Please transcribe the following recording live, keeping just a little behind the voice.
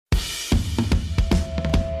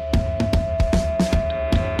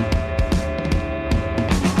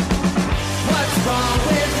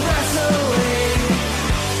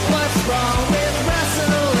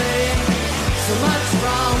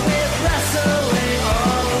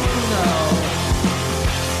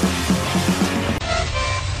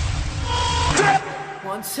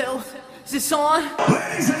Is this on?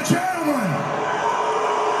 Ladies and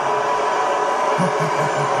gentlemen.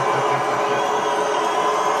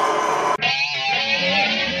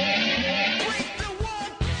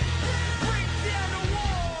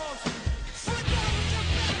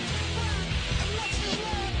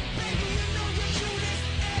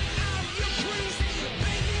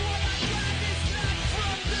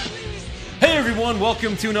 Hey everyone,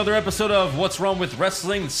 welcome to another episode of What's Wrong with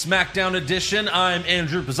Wrestling, SmackDown edition. I'm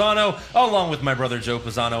Andrew Pisano, along with my brother Joe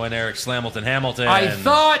Pisano and Eric Slamilton Hamilton. I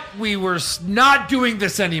thought we were not doing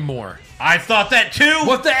this anymore. I thought that too!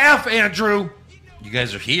 What the F, Andrew? You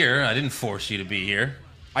guys are here. I didn't force you to be here.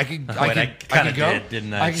 I could Wait, I kind of go? did,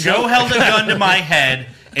 didn't I? Joe held a gun to my head,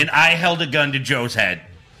 and I held a gun to Joe's head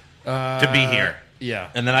to be here. Yeah.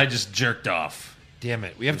 And then I just jerked off. Damn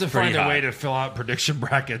it. We have to pretty find a hot. way to fill out prediction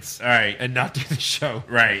brackets. All right. And not do the show.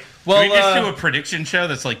 Right. Well, Can we just do a prediction show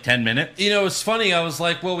that's like 10 minutes? You know, it's funny. I was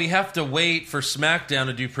like, well, we have to wait for SmackDown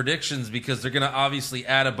to do predictions because they're going to obviously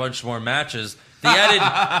add a bunch more matches. They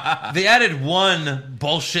added one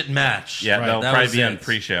bullshit match. Yeah, Right, they'll that probably was be it. on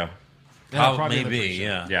pre-show. Yeah, probably in the maybe, pre-show.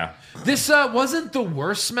 yeah. Yeah. This wasn't the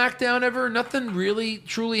worst SmackDown ever. Nothing really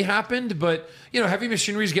truly happened, but you know, Heavy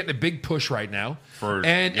Machinery's getting a big push right now,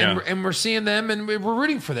 and we're seeing them, and we're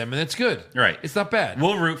rooting for them, and it's good. Right. It's not bad.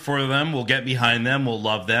 We'll root for them. We'll get behind them. We'll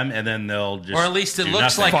love them, and then they'll just Or at least it do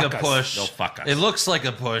looks nothing. like Fuck a us. push. They'll fuck us. It looks like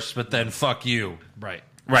a push, but then fuck you. Right.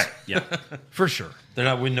 Right. Yeah. For sure. They're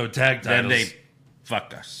not winning no tag Then titles. they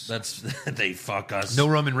fuck us. That's they fuck us. No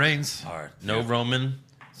Roman Reigns. hard. No Roman.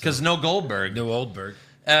 Because no Goldberg. No Oldberg.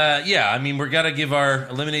 Yeah, I mean, we're got to give our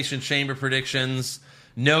Elimination Chamber predictions.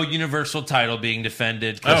 No Universal title being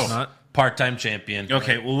defended. 'Cause Oh. Not. part-time champion.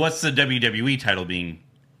 Okay, well, what's the WWE title being?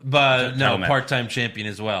 But no, Title match. part-time champion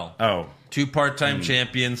as well. Oh, 2 part-time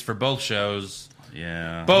champions for both shows.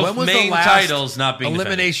 yeah. Both When was main the last titles not being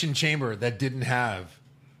Elimination Chamber that didn't have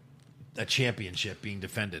a championship being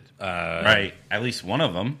defended? Right. At least one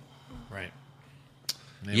of them. Right.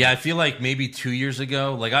 defended. Yeah, I feel like maybe 2 years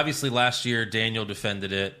ago. Like, obviously last year, Daniel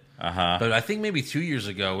defended it. Uh-huh. But I think maybe 2 years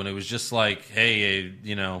ago when it was just like, hey,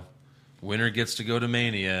 you know, winner gets to go to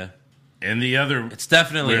Mania. And the other It's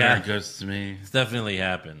definitely winner happened. goes to me. It's definitely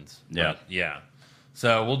happened. Yeah. But, yeah.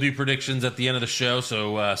 So we'll do predictions at the end of the show,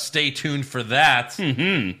 so stay tuned for that.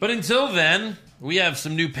 Mm-hmm. But until then, we have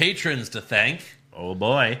some new patrons to thank. Oh,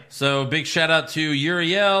 boy. So big shout out to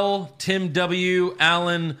Uriel, Tim W.,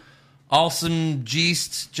 Alan, Awesome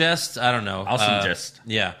Jest, I don't know. Awesome Jest.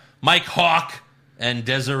 Yeah. Mike Hawk and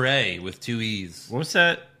Desiree with 2 E's. What was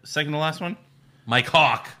that second to last one? Mike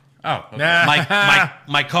Hawk. Oh, okay. Mike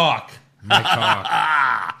Hawk. Mike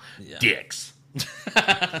Hawk. Dicks.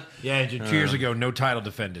 Yeah, 2 years ago, no title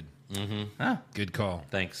defended. Oh. Good call.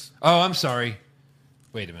 Thanks. Oh, I'm sorry.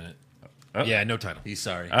 Wait a minute. Oh. Yeah, no title. He's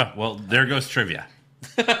sorry. Oh, well, there goes trivia.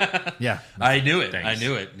 Yeah. I knew it. Thanks. I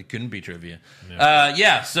knew it. It couldn't be trivia.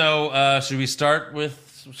 So should we start with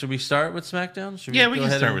SmackDown? Should Yeah, go we can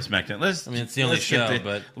ahead start and- with SmackDown. Let's, I mean, it's the only let's get show,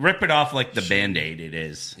 but- rip it off like the Band-Aid it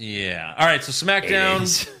is. Yeah. All right, so SmackDown. It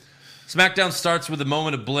is. SmackDown starts with a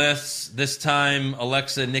moment of bliss. This time,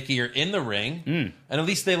 Alexa and Nikki are in the ring. And at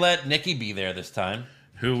least they let Nikki be there this time.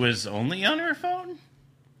 Who was only on her phone?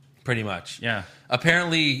 Pretty much. Yeah.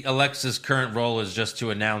 Apparently, Alexa's current role is just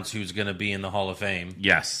to announce who's going to be in the Hall of Fame.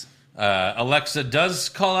 Yes. Alexa does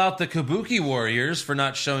call out the Kabuki Warriors for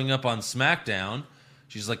not showing up on SmackDown.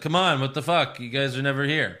 She's like, come on, what the fuck? You guys are never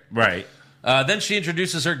here. Right. Then she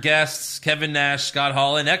introduces her guests, Kevin Nash, Scott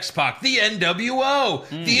Hall, and X-Pac, the NWO.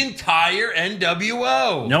 The entire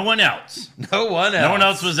NWO. No one else. No one else. No one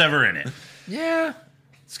else was ever in it. Yeah.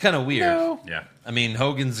 It's kind of weird. No. Yeah. I mean,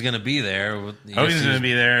 Hogan's going to be there. Hogan's going to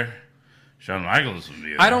be there. Shawn Michaels will be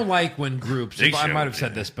there. I don't like when groups, Big I Show, might have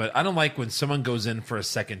said yeah. this, but I don't like when someone goes in for a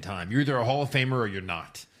second time. You're either a Hall of Famer or you're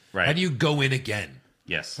not. Right. How do you go in again?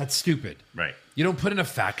 Yes. That's stupid. Right. You don't put in a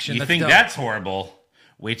faction. You that's think dumb. that's horrible?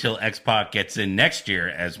 Wait till X-Pac gets in next year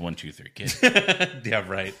as 1, 2, 3 Kid. Yeah,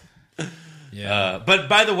 right. Yeah. But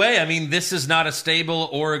by the way, I mean, this is not a stable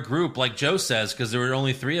or a group like Joe says because there were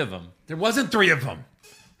only 3 of them. There wasn't 3 of them.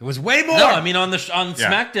 There was way more. No, I mean on Yeah.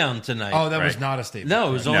 SmackDown tonight. Oh, that was Right. not a statement. no,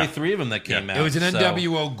 it was only No. 3 of them that came Yeah. out. It was an so-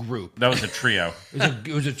 NWO group. That was a trio.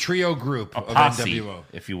 It was a trio group A of posse, NWO.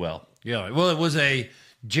 if you will. Yeah. Well, it was a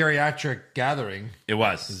geriatric gathering. It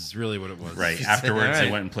was. Is really what it was. Right. Afterwards, All right.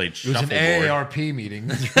 they went and played It was an shuffleboard. AARP meeting.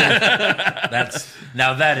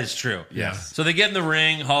 Now that is true. Yeah. So they get in the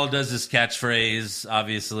ring. Hall does his catchphrase,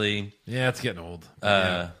 obviously. Yeah, it's getting old.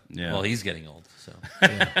 Yeah. Well, he's getting old. So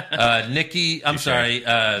Nikki, I'm sorry,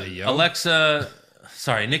 yo. Alexa.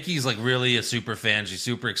 Sorry, Nikki's like really a super fan. She's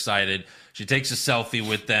super excited. She takes a selfie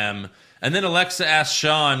with them. And then Alexa asks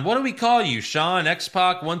Shawn, what do we call you? Shawn,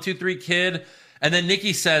 X-Pac, 123 Kid. And then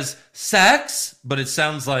Nikki says, sex? But it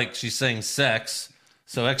sounds like she's saying sex.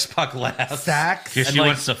 So X-Pac laughs. Sex? Because she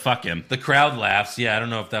wants to fuck him. The crowd laughs. Yeah, I don't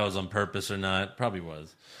know if that was on purpose or not. Probably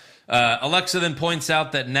was. Alexa then points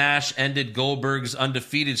out that Nash ended Goldberg's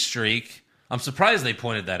undefeated streak. I'm surprised they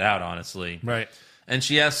pointed that out, honestly. Right. And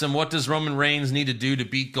she asks him, what does Roman Reigns need to do to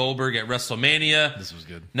beat Goldberg at WrestleMania? This was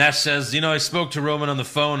good. Nash says, I spoke to Roman on the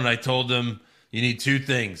phone and I told him you need 2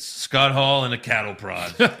 things, Scott Hall and a cattle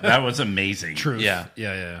prod. That was amazing. True. Yeah.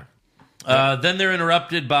 Yeah. Then they're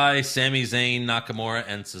interrupted by Sami Zayn, Nakamura,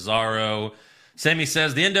 and Cesaro. Sami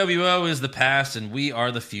says, the NWO is the past and we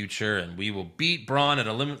are the future, and we will beat Braun at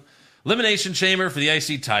Elimination Chamber for the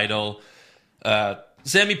IC title.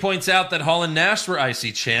 Sami points out that Hall and Nash were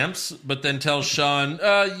IC champs, but then tells Shawn,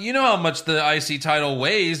 you know how much the IC title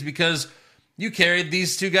weighs because you carried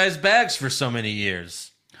these 2 guys' bags for so many years.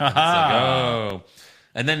 It's like, oh.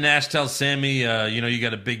 And then Nash tells Sami, you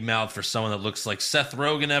got a big mouth for someone that looks like Seth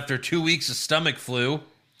Rogen after 2 weeks of stomach flu,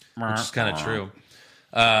 which is kind of true.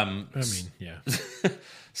 Yeah.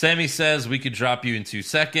 Sami says, we could drop you in 2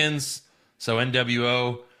 seconds. So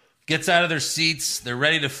NWO gets out of their seats. They're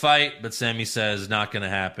ready to fight, but Sami says, not going to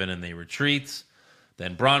happen, and they retreat.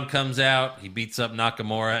 Then Braun comes out. He beats up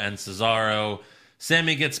Nakamura and Cesaro.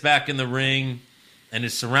 Sami gets back in the ring and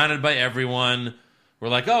is surrounded by everyone. We're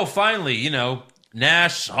like, oh, finally,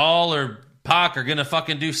 Nash, Hall, or Pac are going to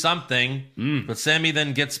fucking do something. But Sami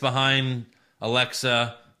then gets behind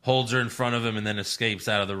Alexa, holds her in front of him, and then escapes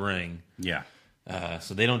out of the ring. Yeah.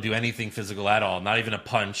 So they don't do anything physical at all, not even a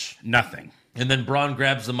punch. Nothing. And then Braun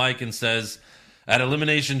grabs the mic and says, at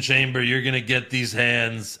Elimination Chamber, you're going to get these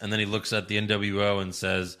hands. And then he looks at the NWO and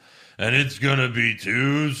says, and it's going to be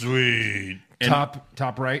too sweet.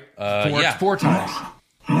 Top right. 4 times.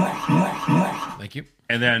 Thank you.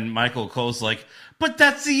 And then Michael Cole's like, but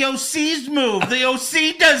that's the OC's move. The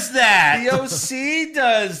OC does that. The OC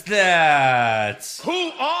does that.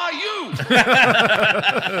 Who are you?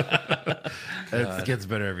 It gets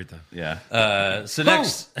better every time. Yeah. So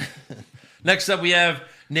next up we have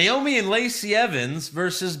Naomi and Lacey Evans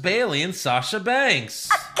versus Bayley and Sasha Banks.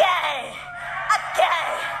 Okay.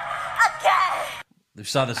 We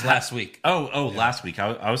saw this last week. Last week.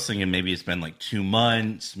 I was thinking maybe it's been like 2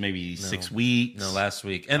 months, maybe 6 weeks. No, last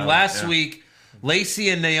week. And last week, Lacey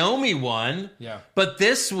and Naomi won. Yeah. But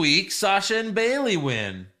this week, Sasha and Bayley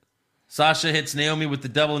win. Sasha hits Naomi with the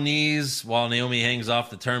double knees while Naomi hangs off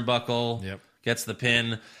the turnbuckle. Yep. Gets the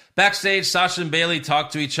pin. Backstage, Sasha and Bayley talk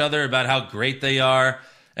to each other about how great they are.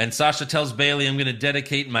 And Sasha tells Bayley, I'm going to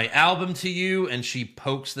dedicate my album to you. And she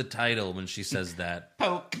pokes the title when she says that.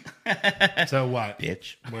 Poke. So what?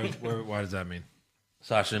 Bitch. Why does that mean?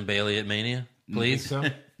 Sasha and Bayley at Mania, please. Think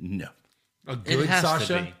so? No. A good has to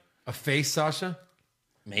Sasha? be. A face Sasha?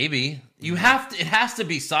 Maybe. It has to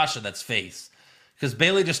be Sasha that's face. Because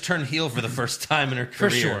Bayley just turned heel for the first time in her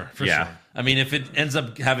career. For sure. I mean, if it ends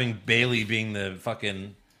up having Bayley being the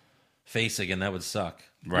fucking face again, that would suck.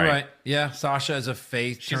 Right. Yeah, Sasha is a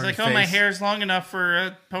face. She's like, my hair's long enough for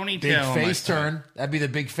a ponytail. Big face turn. That'd be the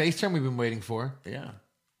big face turn we've been waiting for. Yeah.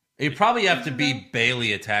 It'd probably have to be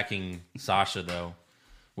Bayley attacking Sasha, though.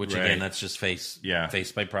 Which, again, that's just face. Yeah.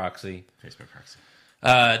 Face by proxy. Face by proxy.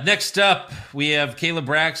 Next up, we have Kayla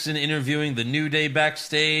Braxton interviewing the New Day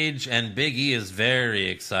backstage, and Big E is very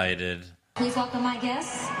excited. Please welcome my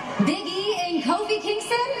guests, Big E and Kofi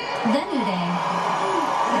Kingston, the New Day.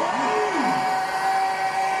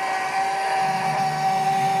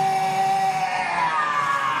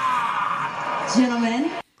 Gentlemen.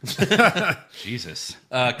 Jesus.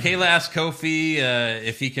 Kayla asked Kofi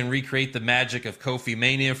if he can recreate the magic of Kofi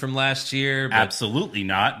Mania from last year. But Absolutely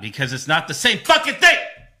not, because it's not the same fucking thing.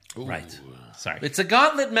 Right. Sorry. It's a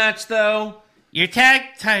gauntlet match, though. Your tag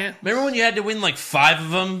title. Remember when you had to win like 5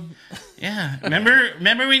 of them? Yeah.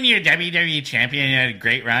 Remember when you're WWE champion and you had a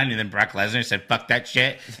great run and then Brock Lesnar said, fuck that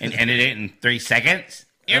shit, and ended it in 3 seconds?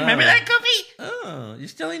 You remember that, Kofi? Oh, you're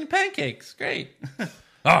still eating pancakes. Great.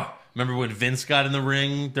 Oh, remember when Vince got in the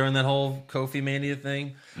ring during that whole Kofi Mania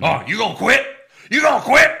thing? Oh, you gonna quit? You gonna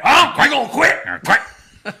quit? Huh? You gonna quit?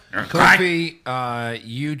 Kofi,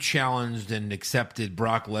 you challenged and accepted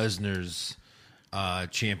Brock Lesnar's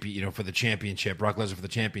champion, for the championship. Brock Lesnar for the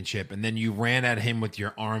championship, and then you ran at him with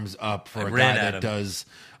your arms up for a guy that does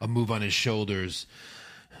a move on his shoulders.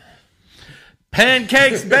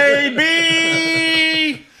 Pancakes,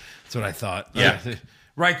 baby! That's what I thought. Yeah.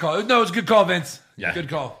 Right call. No, it's a good call, Vince. Yeah. Good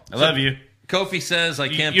call. I love you. Kofi says I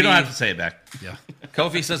can't You don't have to say it back. Yeah.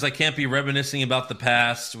 Kofi says I can't be reminiscing about the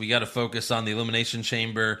past. We got to focus on the Elimination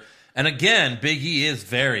Chamber And again, Big E is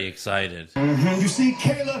very excited. You see,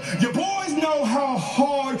 Kayla, your boys know how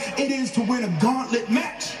hard it is to win a gauntlet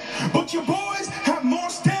match. But your boys have more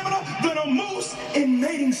stamina than a moose in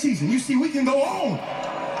mating season. You see, we can go on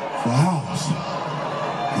for hours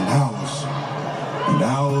and hours and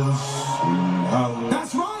hours and hours.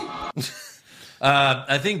 That's right.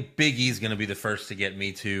 I think Big E's going to be the first to get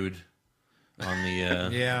Me Too'd on the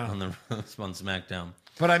on SmackDown.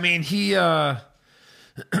 But I mean, he, they're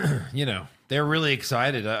really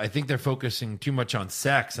excited. I think they're focusing too much on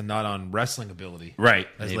sex and not on wrestling ability. Right.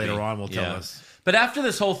 As Maybe. later on will tell us. But after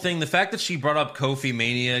this whole thing, the fact that she brought up Kofi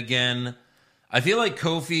Mania again, I feel like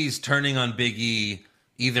Kofi's turning on Big E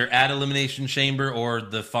either at Elimination Chamber or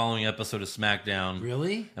the following episode of SmackDown.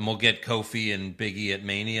 Really? And we'll get Kofi and Big E at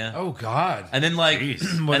Mania. Oh, God. And then, like,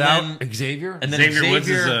 Without Xavier? And then Xavier Woods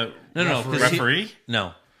is a referee?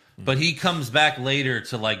 No. But he comes back later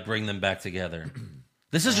to, like, bring them back together.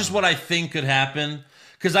 This is just what I think could happen.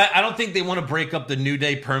 Because I don't think they want to break up the New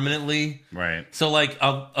Day permanently. Right. So, like,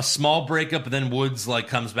 a small breakup, and then Woods, like,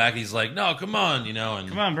 comes back. He's like, no, come on, and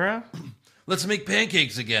Come on, bro. let's make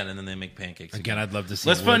pancakes again. And then they make pancakes Again, I'd love to see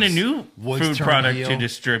Let's find a new Woods food turn product heel. to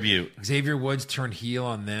distribute. Xavier Woods turn heel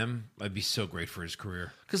on them. That'd be so great for his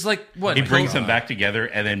career. Because, like, what? He brings them back together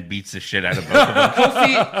and then beats the shit out of both of them.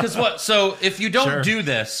 Kofi, because what? So, if you don't Sure. do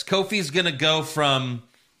this, Kofi's going to go from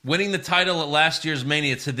winning the title at last year's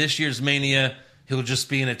Mania to this year's Mania. He'll just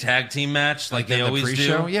be in a tag team match like they in the always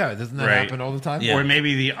pre-show? do. Yeah, doesn't that Right. happen all the time? Yeah. Or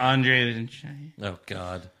maybe the Andre the Giant. Oh,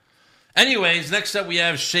 God. Anyways, next up we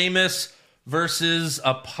have Sheamus versus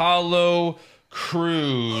Apollo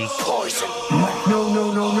Crews. Poison.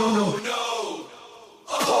 No.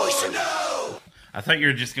 Poison. I thought you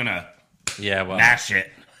were just going to Yeah, well, mash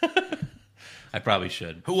it. I probably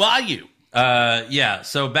should. Who are you? Yeah,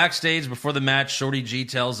 so backstage before the match, Shorty G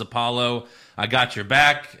tells Apollo, I got your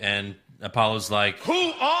back, and Apollo's like, Who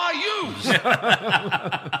are you?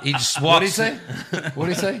 he just What'd walks. he say?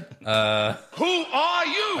 What'd he say? Who are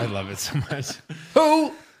you? I love it so much.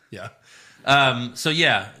 Who? Yeah. So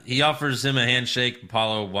yeah, he offers him a handshake.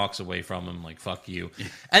 Apollo walks away from him like, fuck you.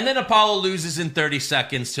 And then Apollo loses in 30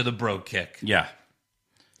 seconds to the bro kick. Yeah.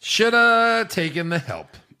 Should have taken the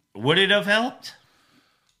help. Would it have helped?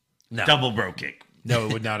 No. Double bro kick. No,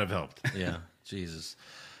 it would not have helped. Yeah, Jesus.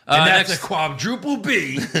 And that's next- a quadruple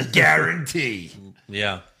B guarantee.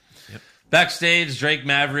 Yeah. Backstage, Drake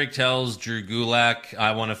Maverick tells Drew Gulak,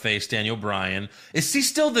 I want to face Daniel Bryan. Is he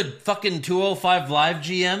still the fucking 205 Live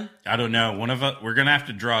GM? I don't know. One of us, we're going to have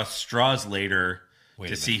to draw straws later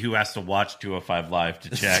to see who has to watch 205 Live to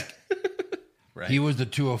check. Right. He was the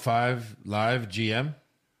 205 Live GM?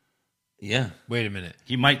 Yeah. Wait a minute.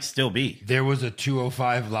 He might still be. There was a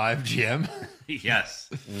 205 Live GM? Yes.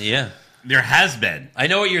 Yeah. There has been. I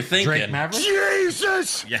know what you're thinking. Drake Maverick?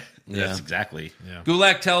 Jesus! Yeah. Yeah. That's exactly.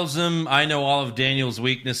 Gulak tells him, I know all of Daniel's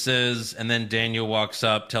weaknesses. And then Daniel walks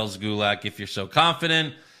up, tells Gulak, if you're so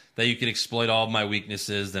confident that you can exploit all of my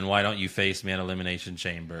weaknesses, then why don't you face me at Elimination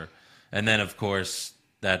Chamber? And then, of course,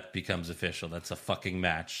 that becomes official. That's a fucking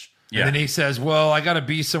match. Yeah. And then he says, well, I got to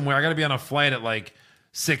be somewhere. I got to be on a flight at like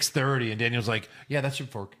 6:30. And Daniel's like, yeah, that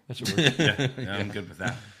should work. That should work. Yeah, I'm good with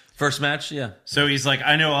that. First match, yeah. So he's like,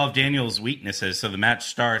 I know all of Daniel's weaknesses. So the match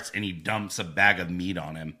starts and he dumps a bag of meat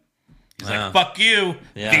on him. He's like, fuck you,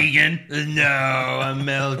 vegan. No, I'm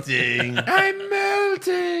melting. I'm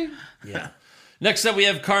melting. Yeah. Next up, we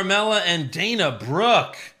have Carmella and Dana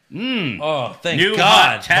Brooke. Oh, thank New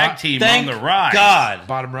God. hot tag team Thank on the rise. God.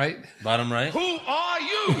 Bottom right. Bottom right. Who are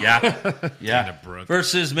you? Yeah. Yeah.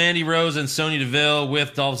 Versus Mandy Rose and Sonya Deville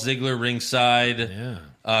with Dolph Ziggler ringside.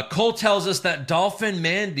 Yeah. Cole tells us that Dolph and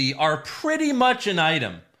Mandy are pretty much an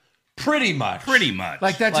item. Pretty much. Pretty much.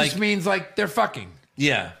 Like that Like- just means like they're fucking.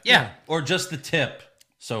 Yeah. Yeah. Or just the tip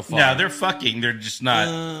so far. No, they're fucking. They're just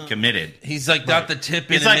not committed. He's like got the tip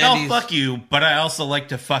in. It's and like, oh, Mandy's- fuck you, but I also like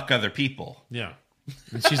to fuck other people. Yeah.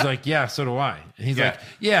 And she's like, yeah, so do I. And he's Yeah. like,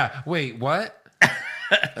 yeah, wait, what?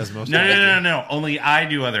 As most No, guys no, no, do. no. Only I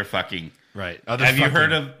do other fucking. Right. Other Have you fucking.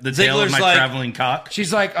 heard of the tale of Ziggler's my like- traveling cock?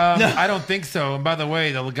 She's like, I don't think so. And by the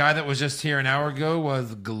way, the guy that was just here an hour ago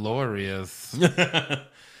was glorious.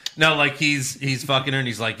 No, like he's fucking her and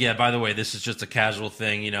he's like, yeah, by the way, this is just a casual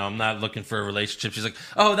thing. You know, I'm not looking for a relationship. She's like,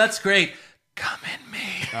 oh, that's great. Come in me.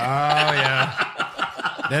 Oh, yeah.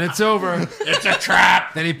 Then it's over. It's a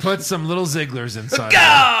trap. Then he puts some little Zigglers inside.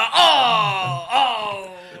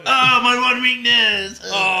 Oh, my one weakness.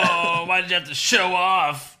 Oh, why did you have to show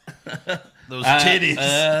off those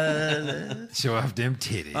titties? Show off them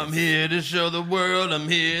titties. I'm here to show the world. I'm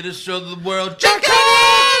here to show the world. Jack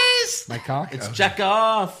off! My cock? It's Oh, jack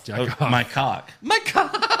off. jack Oh, off. my cock. My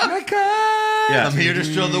cock. My cock. Yeah. I'm here to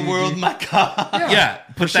show the world my cock. Yeah,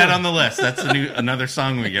 put that on the list. That's another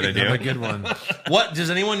song we gotta do. A good one. What does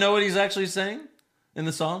anyone know what he's actually saying in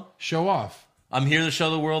the song? Show off. I'm here to show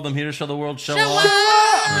the world. I'm here to show the world. Show off.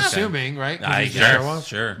 I'm assuming, right? 'Cause I he's gonna show guess. off.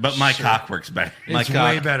 Sure. But my cock works better. My It's cock-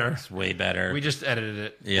 way better. It's way better. We just edited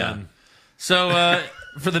it. Yeah. Done. So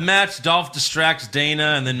for the match, Dolph distracts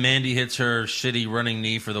Dana, and then Mandy hits her shitty running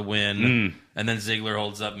knee for the win. And then Ziggler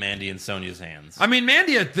holds up Mandy and Sonya's hands. I mean,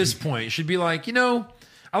 Mandy at this point should be like,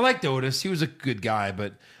 I liked Otis. He was a good guy,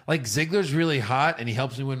 but like Ziggler's really hot and he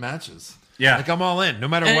helps me win matches. Yeah. Like I'm all in, no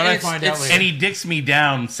matter And what I it's- find out it's- later. And he dicks me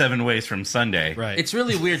down 7 ways from Sunday. Right. It's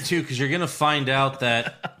really weird too because you're gonna find out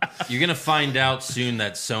soon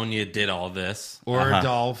that Sonya did all this. or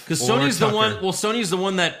Dolph. Because or Sonya's the Tucker. one. Well, Sonya's the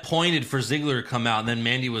one that pointed for Ziggler to come out, and then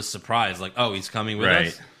Mandy was surprised, like, "Oh, he's coming with Right.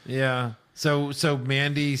 us." Yeah. So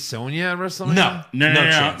Mandy, Sonya at WrestleMania? No, No,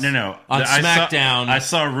 chance. no. On SmackDown, I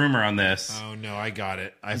saw a rumor on this. Oh no, I got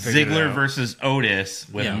it. I figured it Ziggler out. versus Otis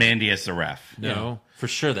with Yeah. Mandy as the ref. No. for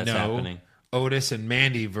sure that's No. happening. Otis and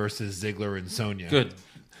Mandy versus Ziggler and Sonya. Good.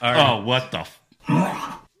 All right. Oh, what the?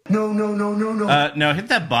 No. No, hit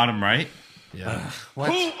that bottom right. Yeah. Who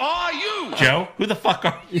are you? Joe, who the fuck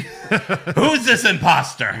are you? Who's this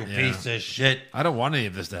imposter? Piece of shit. I don't want any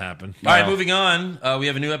of this to happen. All right, moving on. We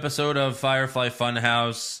have a new episode of Firefly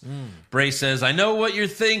Funhouse. Bray says, "I know what you're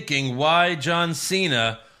thinking. Why John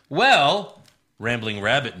Cena?" Well, Rambling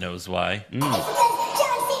Rabbit knows why. It's because John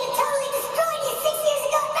Cena totally destroyed you 6 years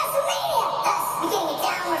ago at WrestleMania. Thus beginning a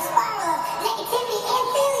downward spiral of negativity and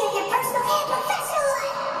failure in your personal and professional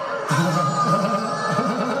life.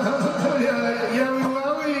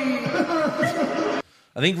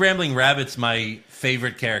 I think Rambling Rabbit's my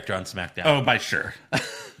favorite character on SmackDown. Oh, by sure.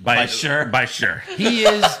 By sure? By sure. He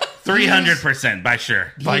is 300% by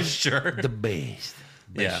sure. By sure. the best.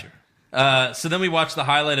 Yeah. So then we watch the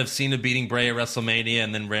highlight of Cena beating Bray at WrestleMania,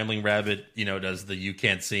 and then Rambling Rabbit, does the "You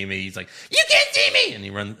can't see me." He's like, "You can't see me,"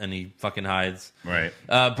 and he fucking hides. Right.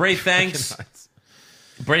 Bray thanks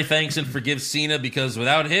and forgives Cena because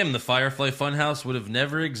without him, the Firefly Funhouse would have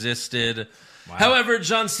never existed. Wow. However,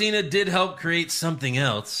 John Cena did help create something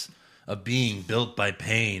else, a being built by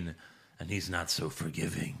pain, and he's not so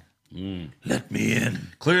forgiving. Let me in.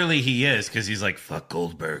 Clearly he is, because he's like, fuck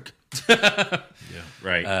Goldberg.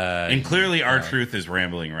 Right. And clearly R-Truth is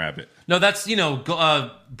Rambling Rabbit. No, that's,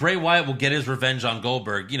 Bray Wyatt will get his revenge on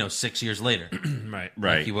Goldberg, 6 years later. Right.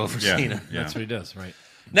 Right. Like he will for Yeah. Cena. Yeah. That's what he does, right?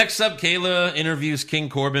 Next up, Kayla interviews King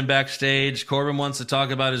Corbin backstage. Corbin wants to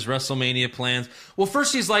talk about his WrestleMania plans. Well,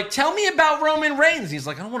 first he's like, "Tell me about Roman Reigns." He's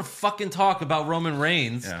like, "I don't want to fucking talk about Roman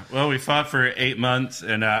Reigns." Yeah. Well, we fought for 8 months,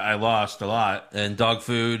 and I lost a lot. And dog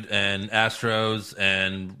food and Astros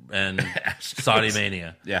and Saudi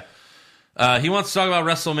Mania. Yeah. He wants to talk about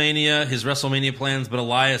WrestleMania, his WrestleMania plans, but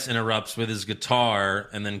Elias interrupts with his guitar,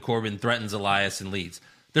 and then Corbin threatens Elias and leaves.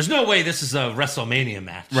 There's no way this is a WrestleMania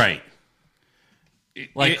match. Right.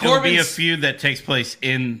 Like It'll be a Corbin's- feud that takes place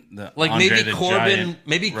in the Like Andre maybe the Corbin, Giant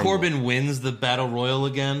Rumble. Corbin wins the Battle Royal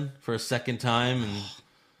again for a second time,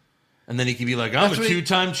 and then he can be like, "I'm That's a what he-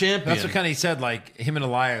 two-time champion." That's what Kenny said. Like him and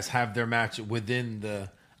Elias have their match within the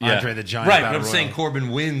Yeah. Andre the Giant. right, but Battle I'm saying Royal. Corbin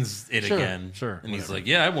wins it Sure, again. sure, And he's whatever. like,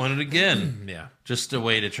 "Yeah, I won it again." Yeah. Just a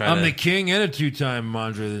way to try I'm to. the king and a two-time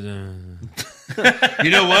Andre the Giant. You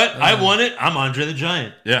know what? I won it. I'm Andre the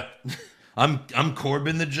Giant. Yeah. I'm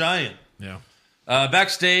Corbin the Giant. Yeah.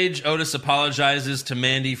 Backstage, Otis apologizes to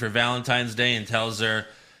Mandy for Valentine's Day and tells her,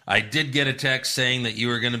 "I did get a text saying that you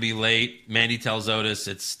were going to be late." Mandy tells Otis,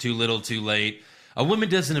 "It's too little too late. A woman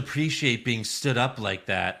doesn't appreciate being stood up like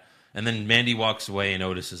that." And then Mandy walks away and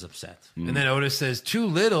Otis is upset. And then Otis says, "Too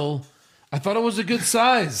little. I thought it was a good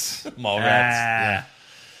size." Mallrats.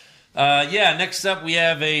 Next up we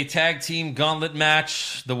have a tag team gauntlet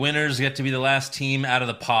match. The winners get to be the last team out of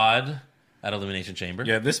the pod at Elimination Chamber.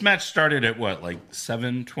 Yeah, this match started at what, like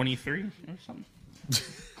 7:23 or something?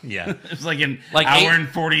 Yeah. It was like an Like hour 8 and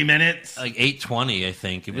 40 minutes. Like 8:20, I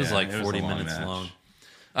think. It was Yeah, like it was 40 a long minutes match.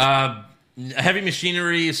 long. Heavy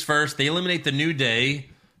Machinery is first. They eliminate the New Day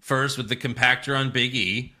first with the compactor on Big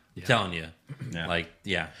E. I'm telling you.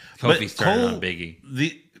 Yeah. Kofi But started on Big E.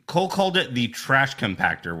 Cole called it the trash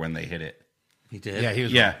compactor when they hit it. He did? Yeah, he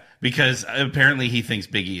was. Yeah, because apparently he thinks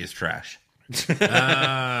Big E is trash.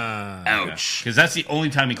 Ouch. Because that's the only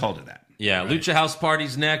time he called it that. Yeah, Lucha House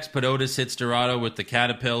Party's next, but Otis hits Dorado with the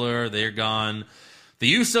Caterpillar. They're gone.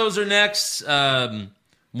 The Usos are next.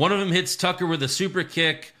 One of them hits Tucker with a super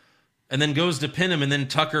kick and then goes to pin him, and then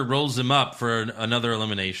Tucker rolls him up for another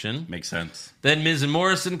elimination. Makes sense. Then Miz and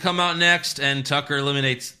Morrison come out next, and Tucker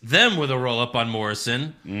eliminates them with a roll-up on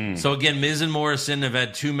Morrison. So again, Miz and Morrison have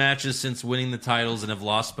had 2 matches since winning the titles and have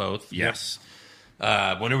lost both. Yes.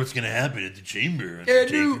 Wonder what's going to happen at the Chamber.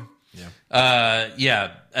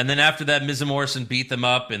 Yeah. And then after that, Miz and Morrison beat them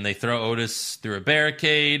up, and they throw Otis through a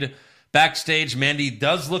barricade. Backstage, Mandy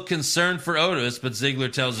does look concerned for Otis, but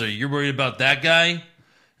Ziggler tells her, "You're worried about that guy?"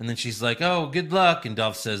 And then she's like, "Oh, good luck." And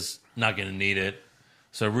Dolph says, "Not going to need it."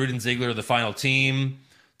 So Rude and Ziggler are the final team.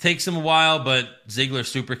 Takes him a while, but Ziggler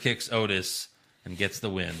super kicks Otis and gets the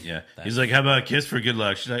win. Yeah. He's like, "How about a kiss for good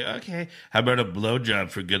luck?" She's like, "Okay." "How about a blowjob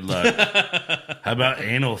for good luck?" "How about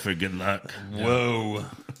anal for good luck?" Whoa.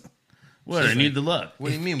 What? I need the luck. What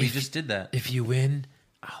do you mean? We just did that. If you win,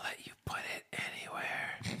 I'll let you put it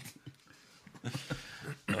anywhere.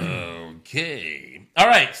 Okay. All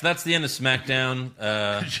right. So that's the end of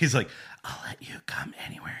SmackDown. She's like, "I'll let you come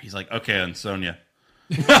anywhere." He's like, "Okay," on Sonya.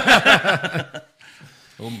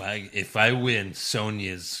 Oh my! If I win,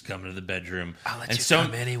 Sonya's coming to the bedroom. I'll let you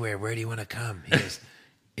come anywhere. Where do you want to come? He goes,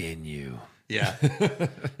 in you. Yeah.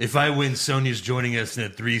 If I win, Sonya's joining us in a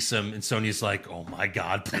threesome, and Sonya's like, "Oh my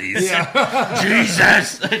God, please,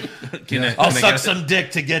 Jesus! I'll suck some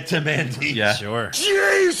dick to get to Mandy." Yeah. Sure.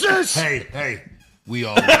 Jesus! Hey, we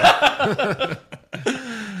all will.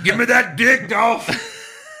 Give me that dick, Dolph.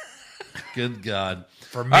 Good God.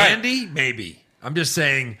 For Mandy, maybe. I'm just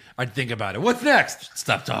saying, I'd think about it. What's next?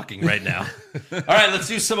 Stop talking right now. All right, let's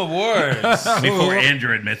do some awards. Before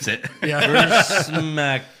Andrew admits it. Yeah. For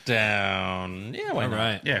SmackDown. Yeah, why All not?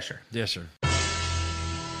 right. Yeah, sure. Yeah, sure.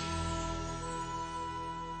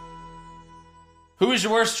 Who is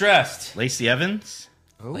your worst dressed? Lacey Evans?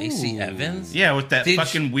 Lacey Evans? Yeah, with that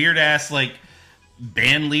fucking weird ass, like,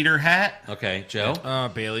 band leader hat. Okay, Joe?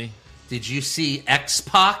 Bailey. Did you see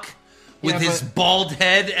X-Pac with Yeah, his but- bald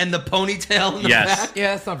head and the ponytail in the Yes. back?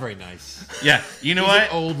 Yeah, that's not very nice. Yeah, you know He's what? an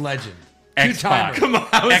old legend. X-Pac. Two-timer. Come on,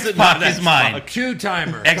 how is it not X-Pac is mine. X-Pac?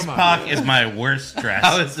 Two-timer. X-Pac is my worst dress.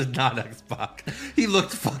 How is it not X-Pac? He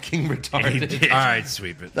looked fucking retarded. He did. All right,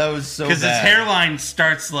 sweep it. That was so bad. Because his hairline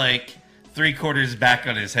starts, like, 3/4 back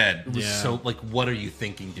on his head. It was so, like, what are you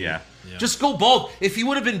thinking, dude? Yeah. Just go bald. If he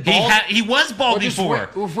would have been bald... He was bald Or just before.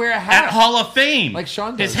 wear a hat. At Hall of Fame. Like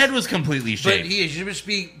Sean His does. head was completely But shaved. he should just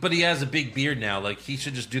be. But he has a big beard now. Like he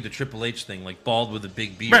should just do the Triple H thing, like bald with a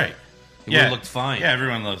big beard. Right. He would have looked fine. Yeah,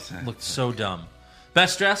 everyone loves that. Looked so dumb.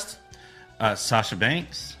 Best dressed? Sasha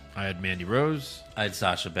Banks. I had Mandy Rose. I had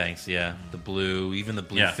Sasha Banks. Yeah, the blue, even the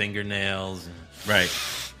blue Yeah. fingernails. And, Right.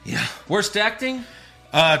 yeah. Worst acting?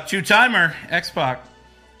 Two-timer, X-Pac.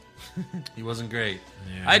 He wasn't great.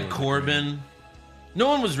 Yeah, I he had wasn't Corbin. No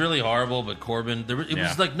one was really horrible, but Corbin. It Yeah.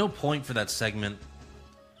 was like no point for that segment.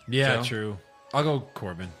 Yeah, Joe? true. I'll go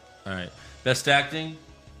Corbin. All right. Best acting?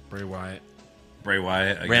 Bray Wyatt. Bray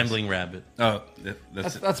Wyatt, I guess. Rambling Rabbit. Oh,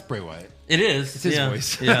 that's it. That's Bray Wyatt. It is. It's his yeah.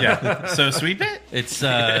 voice. Yeah. Yeah. So sweep it? It's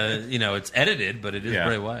it's edited, but it is Yeah.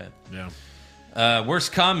 Bray Wyatt. Yeah.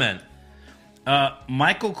 Worst comment.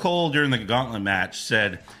 Michael Cole during the Gauntlet match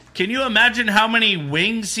said, "Can you imagine how many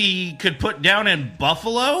wings he could put down in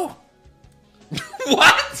Buffalo?"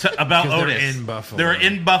 What? About 'Cause they're Otis. in Buffalo. They're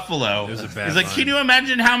in Buffalo. It was a bad He's like, line. "Can you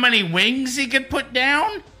imagine how many wings he could put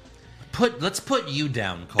down?" Let's put you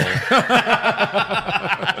down, Cole.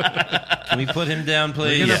 Can we put him down, We're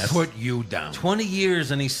please? gonna Yes. put you down. 20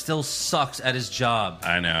 years and he still sucks at his job.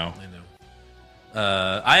 I know.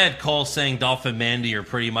 I had Cole saying Dolph and Mandy are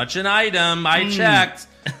pretty much an item. I checked.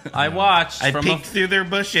 I watched. I from peeked through their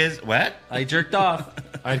bushes. What? I jerked off.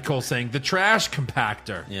 I had Cole saying the trash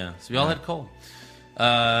compactor. Yeah, so we all had Cole.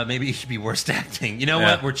 Maybe he should be worst acting. You know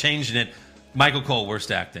Yeah. what? We're changing it. Michael Cole,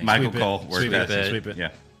 worst acting. Michael Sweep it. Cole. Worst Sweep it. acting. Sweep it.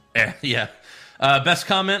 Yeah. Yeah. Best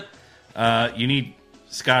comment? You need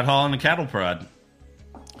Scott Hall and the cattle prod.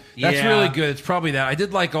 That's Yeah. really good. It's probably that. I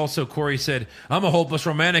did like also Corey said, "I'm a hopeless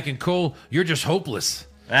romantic," and Cole, "You're just hopeless."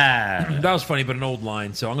 Ah. That was funny, but an old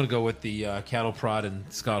line. So I'm going to go with the cattle prod and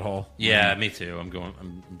Scott Hall. Yeah, me too.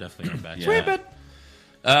 I'm definitely going back. Sweep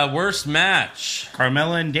it. Worst match.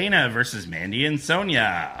 Carmella and Dana versus Mandy and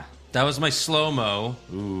Sonya. That was my slow-mo.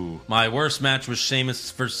 Ooh. My worst match was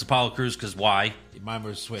Sheamus versus Apollo Crews, because why? Mine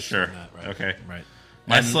was switched Sure. on that, right? Okay. Right.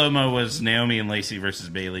 My And- slow-mo was Naomi and Lacey versus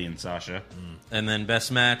Bailey and Sasha. And then best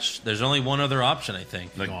match, there's only one other option, I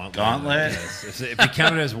think. The Gauntlet. Yes. If you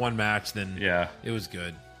count it as one match, then Yeah. it was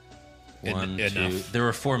good. One, enough. two. There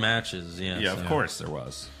were 4 matches. Yeah. Yeah, so. of course there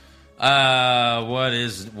was. What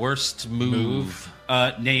is worst move?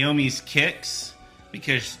 Naomi's kicks,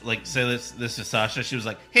 because, like, say this is Sasha. She was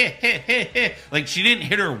like, hey, hey, hey, hey. Like, she didn't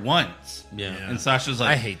hit her once. Yeah. And Sasha was like,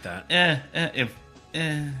 I hate that. I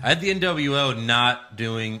had the NWO not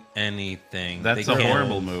doing anything. That's They a can't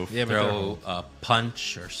horrible move. Yeah, but Throw a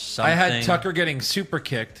punch or something. I had Tucker getting super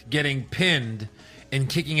kicked, getting pinned, and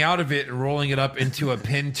kicking out of it and rolling it up into a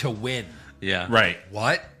pin to win. Yeah. Right.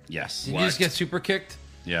 What? Yes. Did you just get super kicked?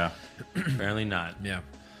 Yeah. Apparently not. Yeah.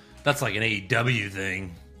 That's like an AEW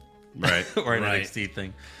thing. Right. Or an Right. NXT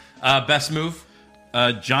thing. Best move?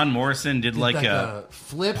 John Morrison did like a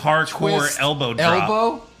flip, parkour twist, elbow drop.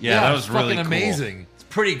 elbow. Yeah, that was really fucking cool. amazing. It's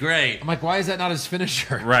pretty great. I'm like, why is that not his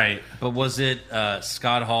finisher? Right. But was it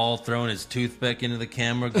Scott Hall throwing his toothpick into the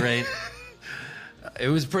camera great? It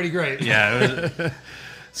was pretty great. Yeah. It was,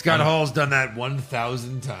 Scott Hall's done that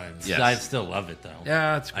 1,000 times. Yes. I still love it, though.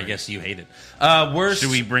 Yeah, that's great. I guess you hate it. Worst...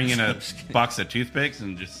 should we bring in a box of toothpicks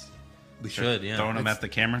and just We should, yeah. throwing them at the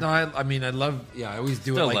camera? No, I mean, I love. Yeah, I always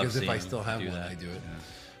do Still it like love as if I seeing still have do one. that. I do it.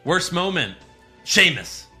 Worst moment?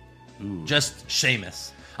 Sheamus. Just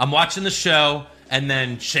Sheamus. I'm watching the show, and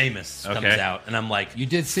then Sheamus comes Okay. out, and I'm like, You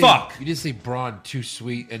did see. fuck. You did see Braun too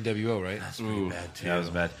sweet NWO, right? That's pretty bad, too. Yeah, that was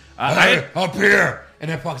bad. Hey, up here, and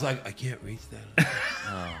that fuck's like, I can't reach that.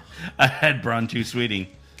 I had Braun too sweeting.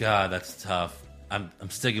 God, that's tough. I'm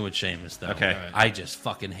sticking with Sheamus, though. Okay. I just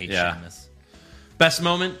fucking hate Yeah. Sheamus. Best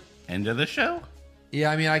moment? End of the show?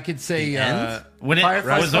 Yeah, I mean, I could say The end? When it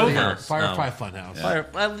Firefly was Funhouse. over. Firefly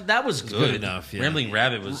Funhouse. Well, that was good. enough, yeah. Rambling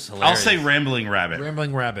Rabbit was I'll hilarious. say Rambling Rabbit.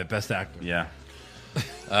 Rambling Rabbit, best actor. Yeah.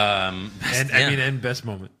 And Yeah. I mean, and best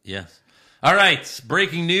moment. Yes. All right,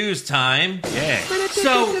 breaking news time. Yeah.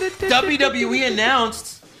 So, WWE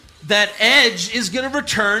announced that Edge is going to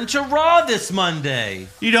return to Raw this Monday.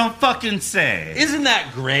 You don't fucking say. Isn't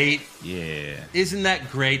that great? Yeah. Isn't that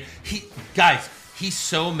great? Guys, he's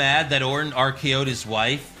so mad that Orton RKO'd his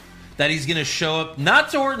wife that he's going to show up, not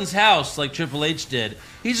to Orton's house like Triple H did.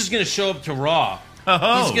 He's just going to show up to Raw.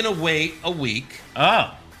 Oh. He's going to wait a week.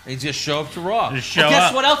 Oh. And he's going to show up to Raw. Just show Well, guess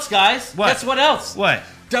up. what else, guys? What? Guess what else? What?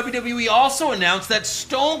 WWE also announced that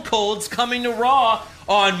Stone Cold's coming to Raw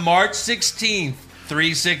on March 16th.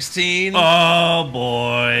 3/16. Oh,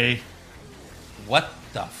 boy. What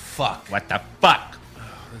the fuck? What the fuck?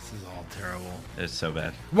 This is all terrible. It's so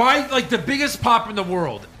bad. Why? Like the biggest pop in the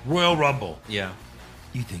world, Royal Rumble. Yeah.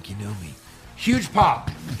 You think you know me? Huge pop.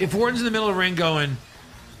 If Orton's in the middle of the ring going,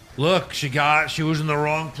 look, she was in the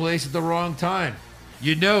wrong place at the wrong time.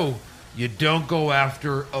 You know, you don't go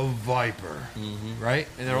after a viper, right?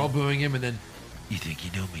 And they're all booing him, and then you think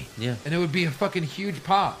you know me? Yeah. And it would be a fucking huge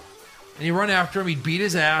pop. And you run after him, he'd beat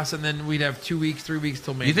his ass, and then we'd have 2 weeks, 3 weeks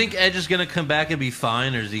till Mania. You think Edge is going to come back and be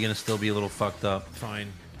fine, or is he going to still be a little fucked up?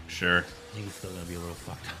 Fine. Sure. I think he's still going to be a little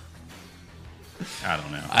fucked up. I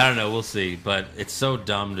don't know. I don't know. We'll see. But it's so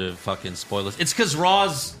dumb to fucking spoil this. It's because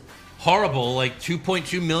Raw's horrible. Like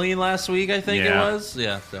 2.2 million last week, I think Yeah. it was.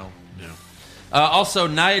 Yeah. So. Also,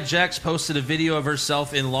 Nia Jax posted a video of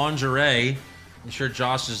herself in lingerie. I'm sure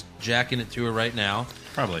Josh is jacking it to her right now.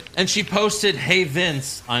 Probably. And she posted, "Hey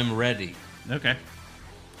Vince, I'm ready Okay.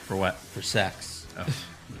 For what? for sex." Oh.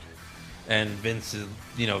 And Vince,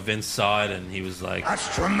 Vince saw it and he was like,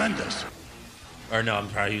 That's tremendous. or no, I'm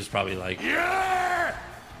sorry, he was probably like,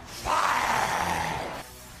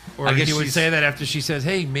 Or I guess he would she's- say that after she says,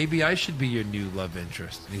 hey, maybe I should be your new love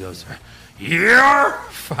interest. And he goes, you're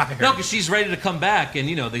fired. no, because she's ready to come back, and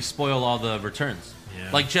they spoil all the returns.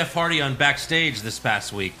 Yeah. Like Jeff Hardy on Backstage this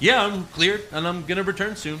past week. Yeah, I'm cleared and I'm gonna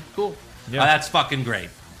return soon. Cool. Yeah. That's fucking great.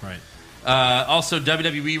 Right. Also,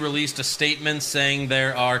 WWE released a statement saying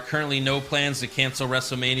there are currently no plans to cancel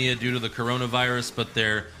WrestleMania due to the coronavirus, but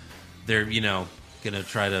they're gonna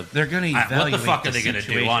try to. They're going to evaluate what the fuck are they going gonna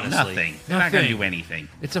to do? Honestly, Nothing. They're not going to Nothing. do anything.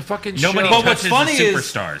 It's a fucking Nobody show. But what's touches funny the is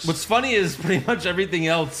superstars. what's funny is pretty much everything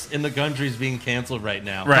else in the country is being canceled right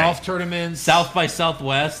now. Right. Golf tournaments. South by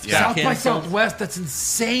Southwest. Yeah. got South by canceled. Southwest. That's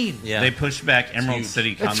insane. Yeah. They pushed back Emerald huge.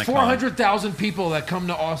 City It's Comic Con 400,000 people that come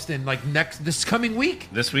to Austin like this coming week,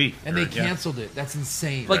 this week. and they Yeah. canceled it. That's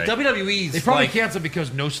insane. like Right. WWE's they probably like, canceled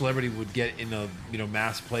because no celebrity would get in a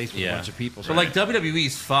mass place with a bunch of people. But like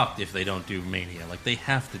WWE's fucked if they don't do Mania. Like they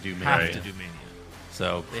have to do Mania. have Right. to do Mania.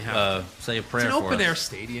 So They have say a It's prayer an for open us. air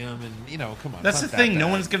stadium, and come on. That's the it's not thing. that No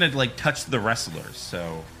bad. one's going to touch the wrestlers,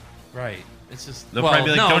 so right. It's just they'll probably be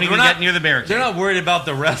like, no, don't they're even not- get near the barricade. They're not worried about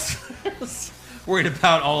the wrestlers. Worried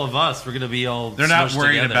about all of us. We're gonna be all. They're not smushed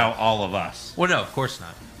worried together. about all of us. Well, no, of course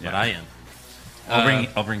not. But Yeah. I am.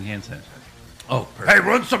 I'll bring hand sanitizer. Oh, perfect. hey,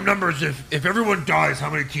 run some numbers. If everyone dies, how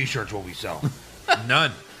many T-shirts will we sell?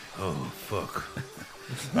 None. Oh fuck.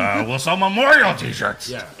 We'll sell memorial T-shirts.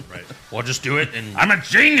 Yeah. Right. We'll just do it, and I'm a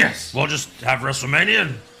genius. we'll just have WrestleMania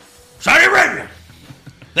in Saudi Arabia.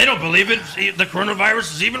 They don't believe it. The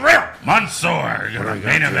coronavirus is even real. Mansoor, you're a we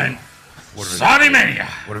main gonna event. What are we Saudi Mania.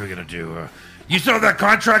 What are we gonna do? You saw that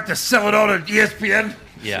contract to sell it all to ESPN?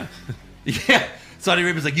 Yeah, yeah. Saudi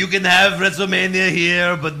Arabia's like, you can have WrestleMania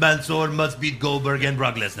here, but Mansoor must beat Goldberg and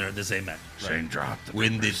Brock Lesnar in the same match. Shane dropped.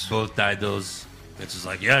 Win these both titles. It's just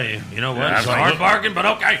like, yeah, you know what? Yeah, It's a like, hard bargain, but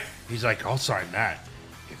okay. He's like, I'll sign that.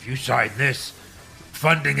 If you sign this,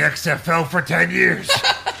 funding XFL for 10 years.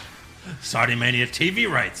 Saudi Mania TV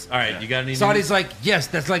rights. All right, you got any? Saudi's like, yes,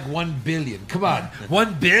 that's like $1 billion. Come on,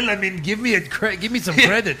 $1 billion. I mean, give me some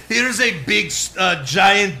credit. Here's a big,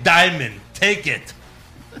 giant diamond. Take it.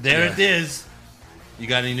 There it is. You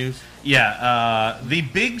got any news? Yeah, the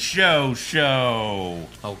Big Show.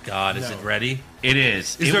 Oh God, is it ready? It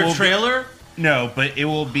is. Is there a trailer? No, but it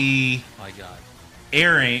will be My God.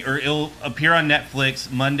 airing, or it'll appear on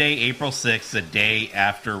Netflix Monday, April 6th, the day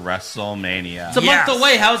after WrestleMania. It's a month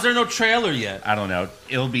away. How is there no trailer yet? I don't know.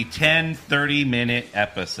 It'll be 10 30-minute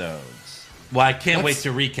episodes. Well, I can't wait to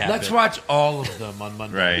recap Let's it. watch all of them on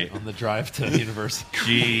Monday Right. on the drive to Universal.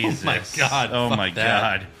 Jesus. Oh, my God. Oh, Fuck my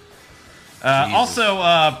that. God. Also,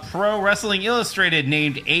 Pro Wrestling Illustrated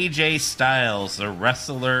named AJ Styles the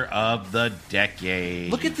Wrestler of the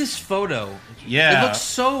Decade. Look at this photo. Yeah. It looks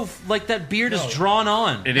so like that beard is drawn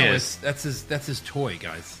on. It No, is. that's his toy,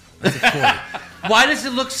 guys. That's a toy. Why does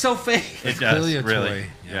it look so fake? It does, clearly a really. toy.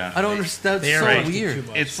 Yeah. I don't understand. It's so right. weird.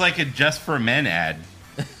 It's like a Just for Men ad.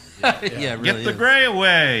 Yeah, it really Get the is. gray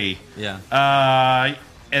away. Yeah.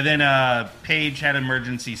 And then Paige had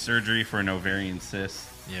emergency surgery for an ovarian cyst.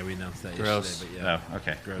 Yeah, we announced that Gross. yesterday. But yeah. Oh,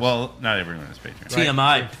 okay. Gross. Well, not everyone has Paige. Right?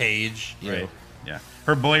 TMI page. Right. Yeah.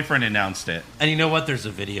 Her boyfriend announced it. And you know what? There's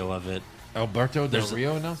a video of it. Alberto Del There's-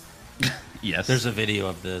 Rio announced? Yes. There's a video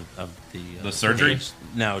of the The surgery? page.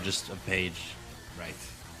 No, just a page. Right.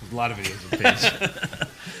 There's a lot of videos of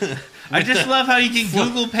Paige. I just love how you can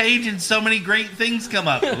Google Paige and so many great things come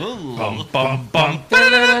up. Ooh. Bum bum bum.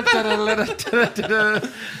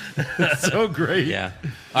 It's so great. Yeah.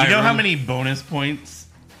 You know how many bonus points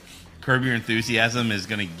Curb Your Enthusiasm is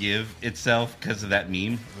going to give itself because of that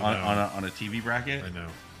meme on a TV bracket? I know.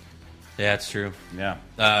 Yeah, it's true. Yeah.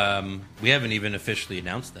 We haven't even officially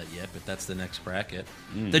announced that yet, but that's the next bracket.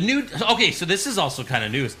 Okay, so this is also kind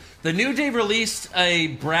of news. The New Day released a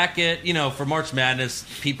bracket, for March Madness.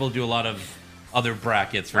 People do a lot of other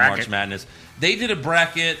brackets for March Madness. They did a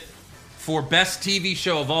bracket for best TV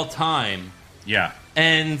show of all time, Yeah.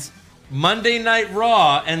 and Monday Night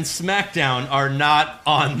Raw and SmackDown are not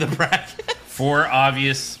on the bracket. For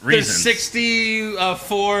obvious There's reasons.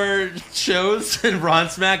 64 shows, and Raw and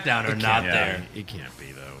SmackDown are not yeah. there It can't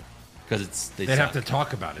be, though. because They'd have to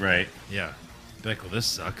talk about it. Right. Yeah. Be like, well, this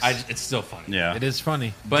sucks. It's still funny. Yeah. It is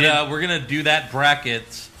funny. But we're gonna do that bracket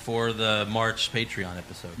for the March Patreon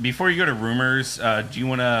episode. Before you go to rumors, do you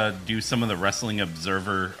want to do some of the Wrestling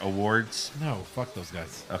Observer Awards? No, fuck those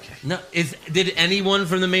guys. Okay. No, did anyone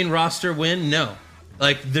from the main roster win? No.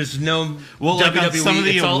 Like, there's no Well, like on WWE. some of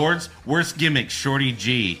the it's all- awards, worst gimmick, Shorty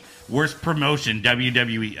G. Worst promotion,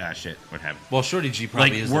 WWE. Shit, what happened? Well, Shorty G probably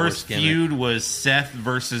Like, is the worst worst gimmick. feud was Seth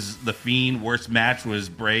versus The Fiend. Worst match was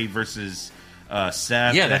Bray versus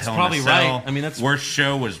Seth. Yeah, at that's Hell in a probably Cell. right. I mean, that's- worst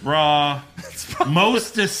show was Raw.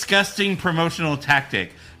 Most disgusting promotional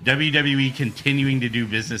tactic. WWE continuing to do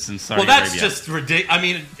business in Saudi Well, that's Arabia. just ridiculous. I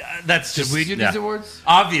mean, that's Did just we do yeah. these awards?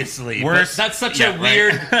 obviously. Worst- But that's such yeah, a right.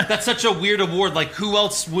 weird. That's such a weird award. Like, who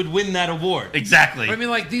else would win that award? Exactly. I mean,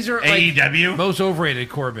 like, these are like AEW. most overrated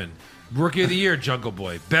Corbin. Rookie of the Year, Jungle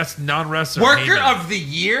Boy. Best non-wrestler. Worker Heyman. of the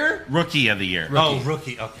year? Rookie of the year. Oh,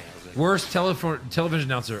 rookie. Okay. Worst television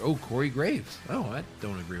announcer. Oh, Corey Graves. Oh, I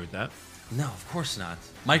don't agree with that. No, of course not.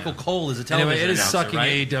 Michael Cole is a television Anyway, it is announcer, sucking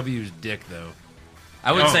right? AEW's dick, though.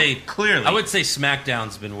 I would Oh, say clearly. I would say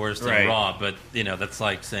SmackDown's been worse than Right. Raw, but that's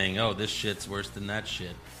like saying, "Oh, this shit's worse than that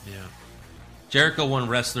shit." Yeah. Jericho won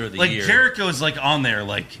Wrestler of the Like Year. Jericho's like on there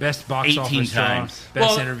like Best box 18 office times. draw.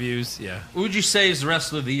 Best Well- interviews. Yeah. Who would you say is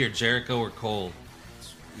Wrestler of the Year, Jericho or Cole?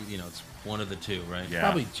 It's one of the two, right? Yeah.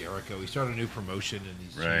 Probably Jericho. He started a new promotion and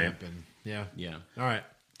he's Right. champ. And yeah. Yeah. All right.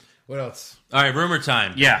 What else? All right, rumor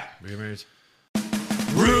time. Yeah. Rumors.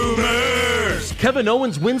 Rumors. Kevin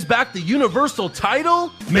Owens wins back the Universal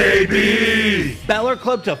title. Balor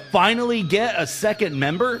Club to finally get a second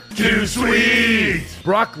member?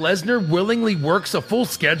 Brock Lesnar willingly works a full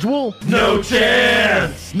schedule. No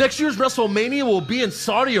chance. Next year's WrestleMania will be in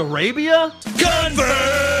Saudi Arabia.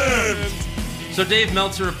 Confirmed. So Dave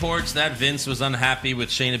Meltzer reports that Vince was unhappy with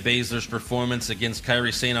Shayna Baszler's performance against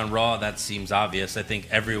Kairi Sane on Raw. That seems obvious. I think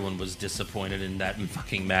everyone was disappointed in that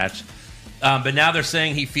fucking match. But now they're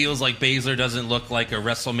saying he feels like Baszler doesn't look like a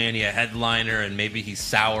WrestleMania headliner, and maybe he's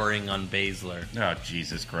souring on Baszler. Oh,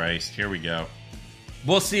 Jesus Christ. Here we go.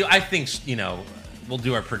 We'll see. I think, we'll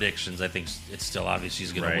do our predictions. I think it's still obvious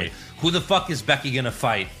she's going Right. to win. Who the fuck is Becky going to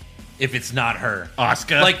fight if it's not her?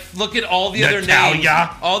 Asuka? Like, look at all the other names.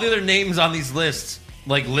 Natalya? All the other names on these lists.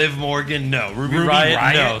 Like Liv Morgan, no. Ruby Ruby Riott,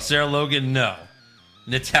 Riott? no. Sarah Logan, no.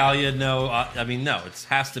 Natalia, no. I mean, no. It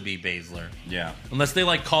has to be Baszler. Yeah. Unless they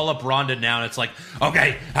like call up Ronda now and it's like,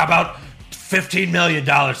 okay, how about $15 million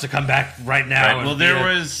to come back right now? Right. Well, there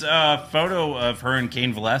was a photo of her and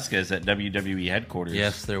Cain Velasquez at WWE headquarters.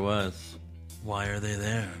 Yes, there was. Why are they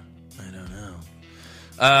there? I don't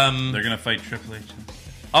know. They're going to fight Triple H.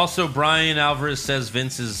 Also, Brian Alvarez says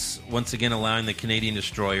Vince is once again allowing the Canadian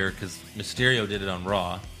Destroyer because Mysterio did it on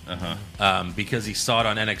Raw. Because he saw it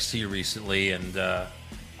on NXT recently, and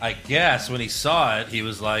I guess when he saw it, he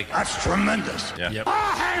was like, That's tremendous. Yeah. Yep. Oh,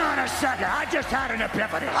 hang on a second. I just had an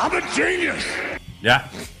epiphany. I'm a genius. Yeah.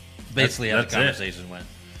 basically how the that's conversation went.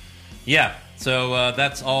 Yeah, so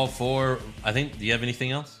that's all for, I think, do you have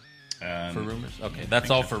anything else for rumors? Okay, that's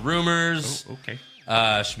all for rumors. Oh, okay.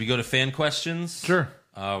 Should we go to fan questions? Sure.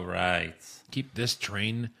 All right. Keep this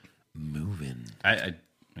train moving. Yeah.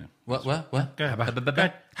 What?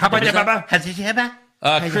 How about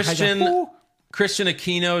Christian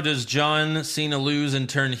Aquino, does John Cena lose and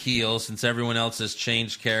turn heel since everyone else has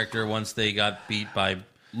changed character once they got beat by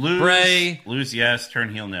Bray? Lose, yes. Turn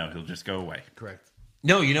heel, no. He'll just go away. Correct.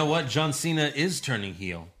 No, you know what? John Cena is turning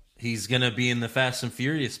heel. He's going to be in the Fast and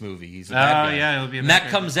Furious movie. He's a bad guy. Yeah, he'll be in and that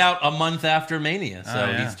comes out a month after Mania, so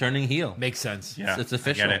yeah. he's turning heel. Makes sense. Yeah, It's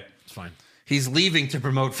official. I get it. It's fine. He's leaving to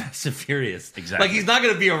promote Fast and Furious. Exactly. Like, he's not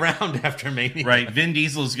going to be around after Mania. Right. Vin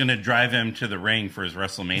Diesel's going to drive him to the ring for his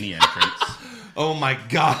WrestleMania entrance. Oh, my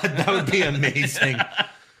God. That would be amazing.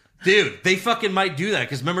 Dude, they fucking might do that,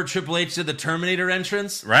 because remember Triple H did the Terminator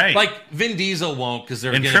entrance? Right. Like, Vin Diesel won't, because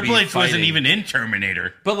they're going And to be Triple H wasn't fighting. even in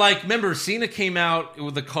Terminator. But, like, remember, Cena came out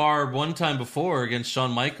with the car one time before against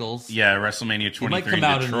Shawn Michaels. Yeah, WrestleMania 23 He might come in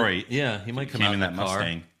out Detroit. he might come Came out in that the car.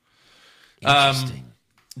 Mustang. Interesting.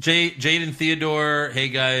 Jade and Theodore, hey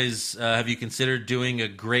guys, have you considered doing a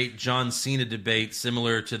great John Cena debate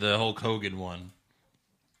similar to the Hulk Hogan one?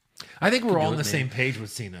 I think we're all on it, the man. same page with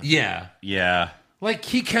Cena. Yeah. Yeah. Like,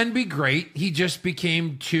 he can be great. He just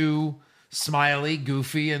became too smiley,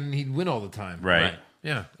 goofy, and he'd win all the time. Right.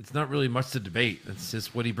 Yeah. It's not really much to debate. It's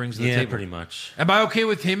just what he brings to the Yeah, table. pretty much. Am I okay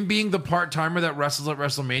with him being the part-timer that wrestles at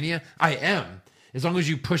WrestleMania? I am. As long as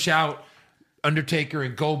you push out Undertaker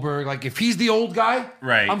and Goldberg. Like, if he's the old guy,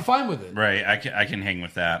 Right. I'm fine with it. Right. I can hang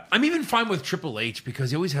with that. I'm even fine with Triple H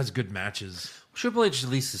because he always has good matches. Triple H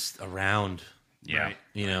at least is around, Yeah. Right.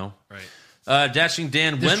 you know? Right. Dashing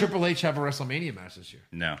Dan, Does when... Triple H have a WrestleMania match this year?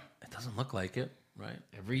 No. It doesn't look like it, right?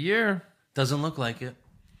 Every year. Doesn't look like it.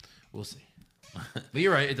 We'll see. But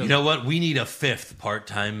you're right. It doesn't. You know what? We need a fifth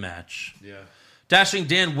part-time match. Yeah. Dashing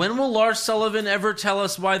Dan, when will Lars Sullivan ever tell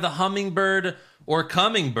us why the hummingbird or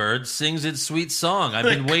coming bird sings its sweet song? I've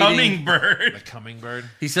been waiting. Hummingbird. The Coming Bird.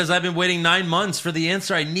 He says, I've been waiting 9 months for the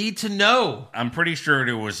answer. I need to know. I'm pretty sure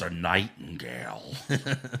it was a nightingale.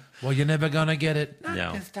 Well, you're never gonna get it. Not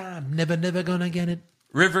No. this time. Never gonna get it.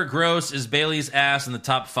 River Gross is Bailey's ass in the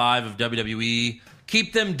top 5 of WWE.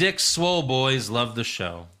 Keep them dicks swole, boys. Love the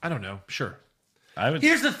show. I don't know. Sure. I would.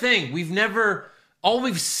 Here's the thing. All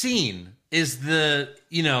we've seen is the,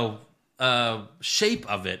 shape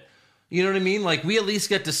of it. You know what I mean? Like, we at least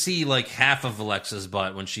get to see, like, half of Alexa's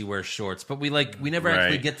butt when she wears shorts. But we never Right.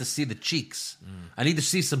 actually get to see the cheeks. I need to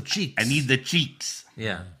see some cheeks. I need the cheeks.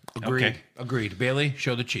 Yeah. Agreed. Okay. Agreed. Bailey,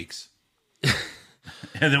 show the cheeks.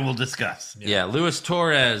 And then we'll discuss. Yeah. Luis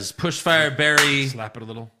Torres, Pushfire Barry. Slap it a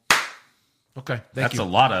little. Okay. Thank That's you. a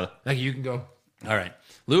lot of. Thank you. You can go. All right.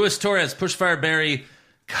 Luis Torres, Pushfire Barry,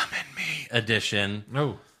 Come in Me edition.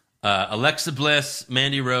 No. Alexa Bliss,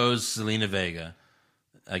 Mandy Rose, Selena Vega.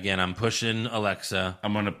 Again, I'm pushing Alexa.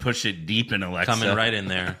 I'm going to push it deep in Alexa. Coming right in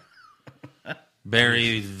there.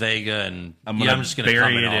 Barry, Vega, and I'm gonna just going to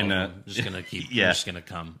bury come in it all in of a- them. Just going to keep. Yeah. I'm just going to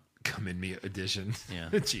come. Come in me edition. Yeah.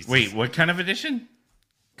 Jesus. Wait, what kind of edition?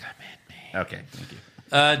 Come in me. Okay, thank you.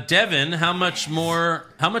 Devin, how much more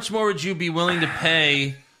would you be willing to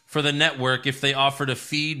pay for the network if they offered a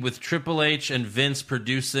feed with Triple H and Vince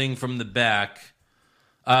producing from the back?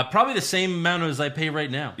 Probably the same amount as I pay right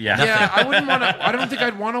now. Yeah. Yeah, I wouldn't want to. I don't think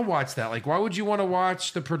I'd want to watch that. Like, why would you want to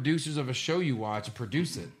watch the producers of a show you watch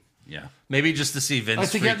produce it? Yeah. Maybe just to see Vince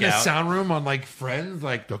Like to freak get in the out. sound room on like Friends,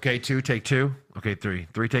 like okay, 2 take 2, okay 3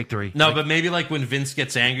 take 3. No, but maybe like when Vince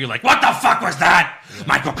gets angry, like, what the fuck was that?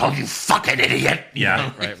 Michael Cole, you fucking idiot.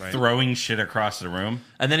 Yeah. Right. Throwing shit across the room.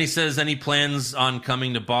 And then he says, any plans on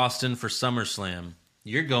coming to Boston for SummerSlam?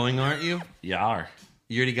 You're going, aren't you? Yeah.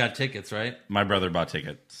 You already got tickets, right? My brother bought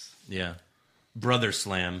tickets. Yeah. Brother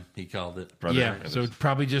Slam, he called it. Brother. Yeah, so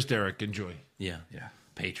probably just Eric. Enjoy. Yeah. Yeah.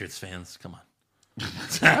 Patriots fans, come on.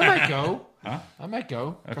 I might go. Huh? I might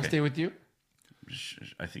go. I'll Okay. stay with you.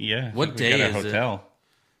 I think, yeah. What we day got a is it? hotel.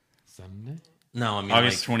 Sunday. No, I mean,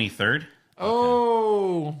 August like, 23rd.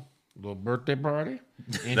 Oh, Little birthday party.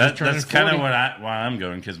 That's kind of why I'm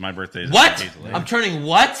going, because my birthday is What? days later. I'm turning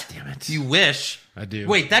what? Damn it. You wish. I do.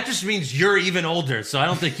 Wait, that just means you're even older, so I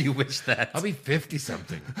don't think you wish that. I'll be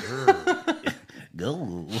 50-something.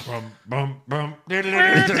 Go. Bum, bum.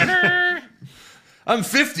 I'm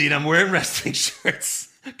 50 and I'm wearing wrestling shirts.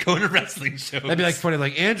 Going to wrestling shows. That'd be like funny.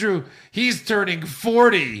 Like, Andrew, he's turning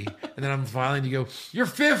 40. And then I'm smiling. You go, you're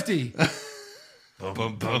 50. Bum,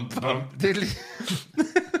 bum, bum, bum.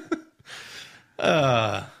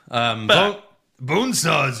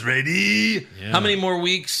 Bonesaw's ready. Yeah. How many more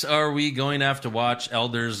weeks are we going to have to watch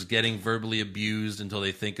elders getting verbally abused until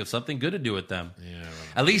they think of something good to do with them? Yeah.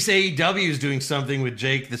 At least AEW is doing something with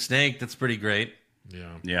Jake the Snake. That's pretty great.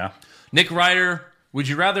 Yeah. Nick Ryder, would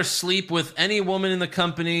you rather sleep with any woman in the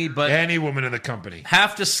company, but Any woman in the company.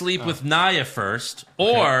 have to sleep with Naya first,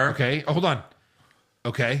 or Okay. Hold on.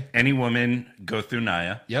 Okay. Any woman, go through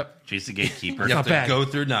Naya. Yep. She's the gatekeeper. you have not to bad. go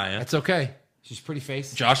through Naya? That's okay. She's pretty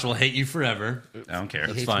face. Josh will hate you forever. I don't care.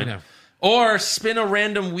 He hates Fine. me now. Or spin a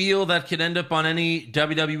random wheel that could end up on any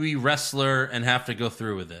WWE wrestler and have to go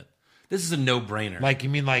through with it. This is a no-brainer. Like, you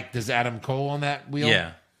mean like, does Adam Cole on that wheel?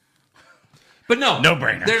 Yeah. But no.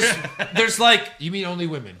 No-brainer. There's like You mean only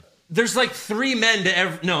women? there's like 3 men to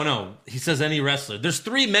every no. He says any wrestler. There's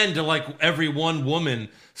 3 men to like every one woman.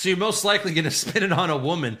 So you're most likely gonna spin it on a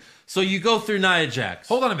woman. So you go through Nia Jax.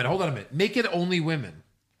 Hold on a minute. Make it only women.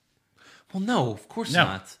 Well, no, of course No.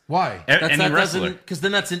 not. Why? Any wrestler. Because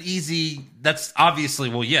then that's an easy. That's obviously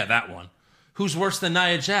that one. Who's worse than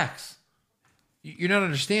Nia Jax? You're not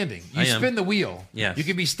understanding. You I am. spin the wheel. Yes. You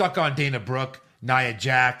can be stuck on Dana Brooke, Nia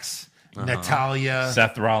Jax, Natalia.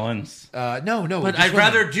 Seth Rollins. No. But just I'd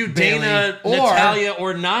rather women. do Bayley. Dana, Natalia,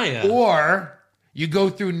 or Nia. Or you go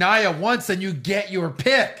through Nia once and you get your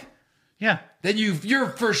pick. Yeah. Then you're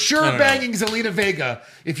for sure No. banging Zelina Vega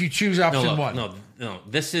if you choose option one. No.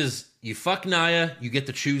 This is you fuck Nia, you get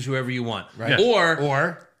to choose whoever you want. Right. Yeah.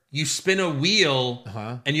 Or You spin a wheel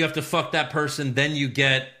and you have to fuck that person, then you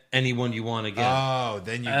get anyone you want again.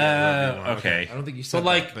 then you get whoever you want. okay. I don't think you said But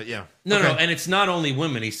like, that, but yeah. No, Okay. and it's not only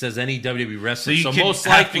women. He says any WWE So wrestler. you So, could most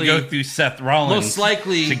have likely, to go through Seth Rollins most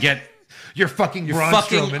likely to get... You're fucking you're Braun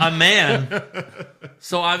fucking Strowman. a man.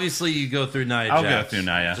 So obviously you go through Nia I'll Jax. go through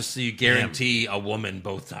Nia. Just so you guarantee a woman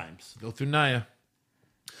both times. Go through Nia.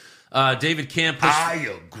 David Camp.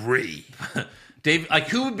 agree. Dave, like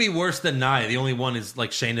who would be worse than Nia? The only one is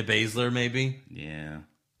like Shayna Baszler, maybe. Yeah.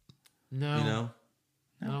 No. You know,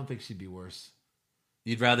 I don't think she'd be worse.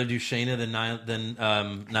 you'd rather do Shayna than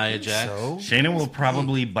Nia Jax. So? Shayna will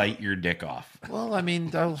probably bite your dick off. Well, I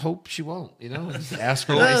mean, I hope she won't. Just ask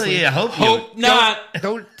her Well, nicely. yeah, Hope not.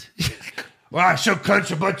 Don't. Well, I shall clench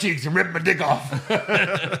your butt cheeks and rip my dick off.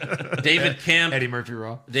 David Camp. Eddie Murphy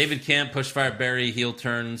Raw. David Camp, Pushfire Barry, heel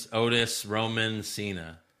turns, Otis, Roman,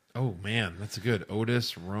 Cena. Oh man, that's a good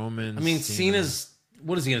Otis Roman. I mean, Cena. Cena's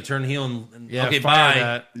what is he going to turn heel? And Yeah, okay, fire bye.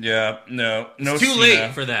 that. Yeah, no. It's too Cena.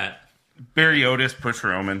 late for that. Barry Otis, push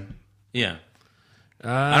Roman. Yeah,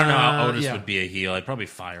 I don't know how Otis yeah. would be a heel. I'd probably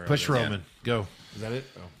fire Push Otis. Roman. Go. Is that it?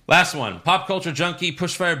 Oh. Last one. Pop Culture Junkie,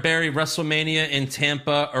 Pushfire Barry, WrestleMania in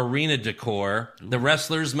Tampa arena decor. The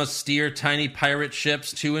wrestlers must steer tiny pirate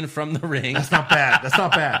ships to and from the ring. That's not bad. That's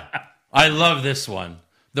not bad. I love this one.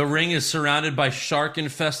 The ring is surrounded by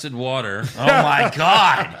shark-infested water. Oh, my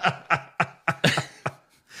God.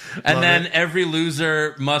 And then every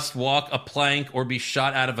loser must walk a plank or be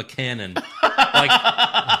shot out of a cannon.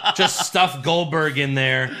 Like, just stuff Goldberg in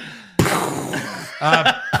there.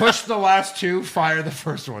 Push the last two. Fire the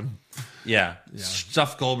first one. Yeah.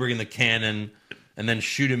 Stuff Goldberg in the cannon and then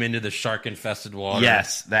shoot him into the shark-infested water.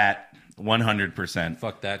 Yes, that 100%.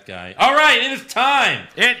 Fuck that guy. All right, it is time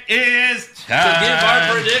It is to time. give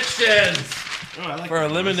our predictions for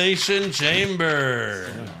Elimination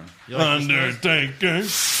Chamber. Undertaker.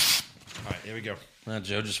 All right, here we go.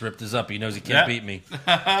 Joe just ripped his up. He knows he Yep. can't beat me.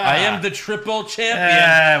 I am the triple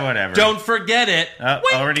champion. Whatever. Don't forget it.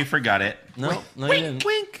 Already forgot it. No, no, you didn't.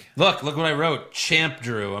 Wink. Look what I wrote. Champ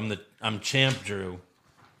Drew. I'm Champ Drew.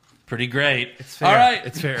 Pretty great. It's fair. All right.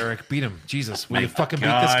 It's fair, Eric. Beat him. Jesus. Will you My fucking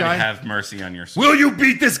God, beat this guy? have mercy on your soul. Will you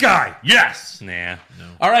beat this guy? Yes. Nah. No.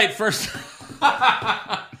 All right, first.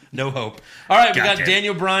 No hope. All right, we got Goddamn.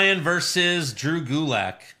 Daniel Bryan versus Drew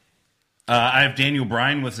Gulak. I have Daniel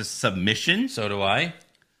Bryan with a submission. So do I.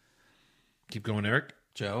 Keep going, Eric.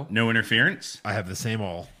 Joe. No interference. I have the same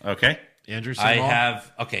all. Okay. Andrew, same I all?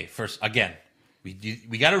 have. Okay, first, again, we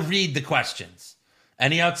got to read the questions.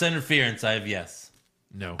 Any outside interference, I have yes.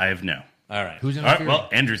 No. I have no. All right. Who's All right. interfering? Well,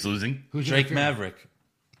 Andrew's losing. Who's Drake interfering? Maverick.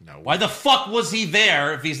 No. Why the fuck was he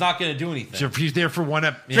there if he's not going to do anything? So if he's there for one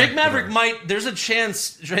Drake Maverick might. There's a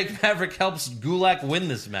chance Drake Maverick helps Gulak win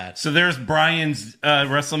this match. So there's Brian's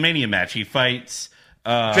WrestleMania match. He fights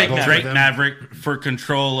Drake Maverick for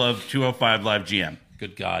control of 205 Live GM.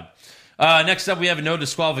 Good God. Next up, we have a no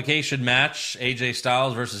disqualification match. AJ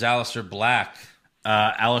Styles versus Aleister Black.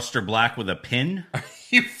 Aleister Black with a pin. Are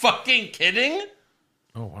you fucking kidding?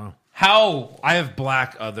 Oh, wow. How? I have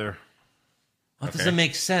Black other. That doesn't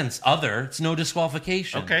make sense. Other. It's no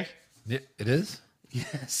disqualification. Okay. It is?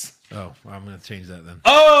 Yes. Oh, well, I'm going to change that then.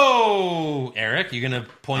 Oh! Eric, you going to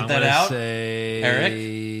point I'm that gonna out? Say...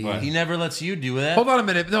 Eric? He never lets you do that. Hold on a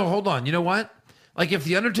minute. No, hold on. You know what? Like, if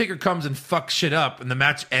The Undertaker comes and fucks shit up and the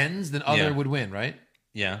match ends, then Other would win, right?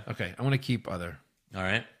 Yeah. Okay, I want to keep Other. All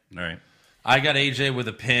right. All right. I got AJ with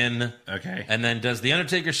a pin. Okay. And then does The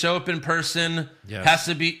Undertaker show up in person? Yes. Has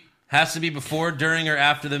to be before, during, or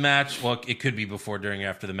after the match. Well, it could be before, during, or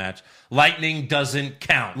after the match. Lightning doesn't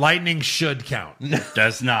count. Lightning should count.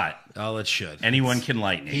 Does not. Oh, it should. Anyone can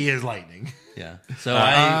lightning. He is Lightning. Yeah. So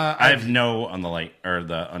I have no on the light or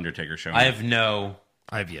the Undertaker show. I have no.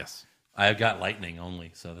 I have yes. I've got Lightning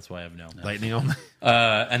only, so that's why I have no. Lightning only.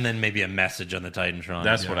 And then maybe a message on the Titantron.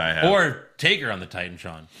 That's what I have. Or Taker on the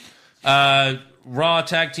Titantron. Raw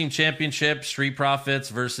Tag Team Championship, Street Profits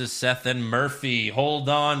versus Seth and Murphy. Hold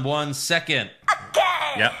on 1 second.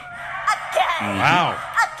 Yep. Wow.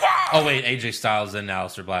 Oh, wait, AJ Styles and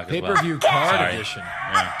Aleister Black as well. Pay-per-view card Sorry. edition.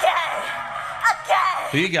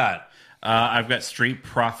 Who you got? I've got Street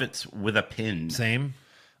Profits with a pin. Same.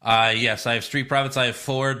 Yes, I have Street Profits. I have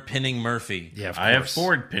Ford pinning Murphy. Yeah, of I have course.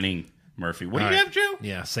 Ford pinning Murphy. What do you All right. have, Joe?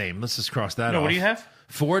 Yeah, same. Let's just cross that No, off. what do you have?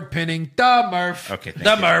 Ford pinning the Murph. Okay, thank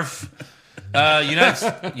The you. Murph.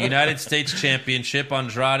 United States Championship,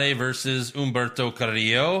 Andrade versus Humberto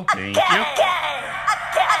Carrillo. Thank you.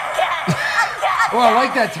 Oh, I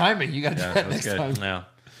like that timing. You got to do that that's next good. time. Now,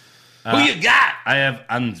 who you got? I have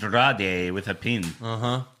Andrade with a pin.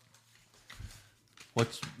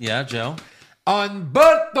 Yeah, Joe?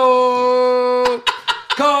 Humberto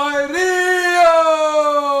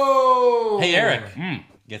Carrillo. Hey, Eric.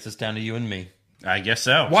 Gets us down to you and me. I guess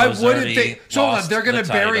so. Why Joe's wouldn't already they? So hold on, lost they're going the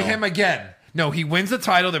to bury title. him again. No, he wins the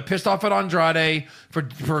title. They're pissed off at Andrade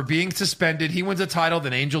for being suspended. He wins the title.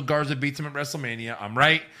 Then Angel Garza beats him at WrestleMania. I'm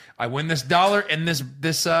right. I win this dollar and this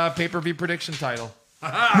pay-per-view prediction title.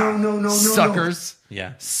 No. Suckers.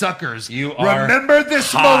 Yeah. Suckers. You are Remember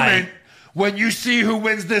this high. moment when you see who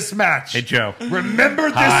wins this match. Hey, Joe. Remember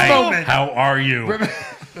this Hi. moment. How are you?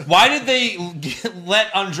 Why did they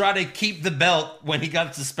let Andrade keep the belt when he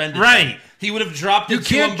got suspended? Right. He would have dropped it You to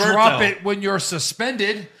can't Humberto. drop it when you're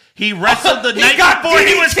suspended. He wrestled the He night got before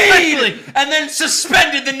he was DDT'd wrestling. and then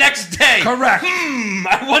suspended the next day. Correct.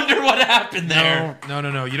 I wonder what happened there.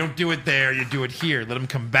 No. You don't do it there. You do it here. Let him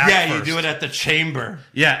come back Yeah, first. you do it at the chamber.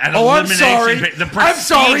 Yeah, at Oh, I'm elimination. sorry. The I'm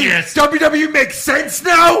sorry. prestigious- WWE makes sense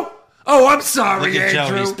now? Oh, I'm sorry, Look at Joe.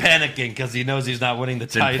 Andrew. He's panicking because he knows he's not winning the in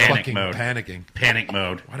title. panic Fucking mode. panicking. Panic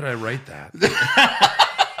mode. Why did I write that?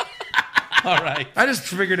 All right. I just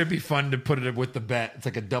figured it'd be fun to put it with the bet. It's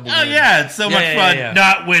like a double Oh win. yeah, it's so much fun yeah.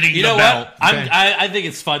 not winning You the know belt. what? Okay. I think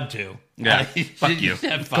it's fun too. Yeah, fuck you.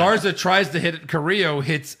 Have fun. Garza tries to hit it. Carrillo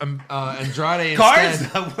hits Andrade Garza.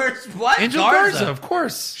 instead. Where's what? Angel Garza, of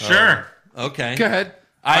course. Sure. Okay. Go ahead.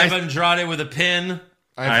 I have Andrade with a pin.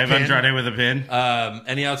 I have pin. Andrade with a pin.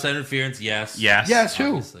 Any outside interference? Yes. Yes. Yes, who?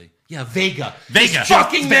 Obviously. Yeah, Vega. Vega. His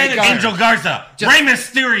fucking Vega. manager. Angel Garza. Just- Rey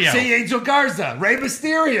Mysterio. See, Angel Garza. Rey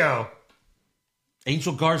Mysterio.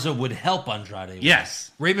 Angel Garza would help Andrade.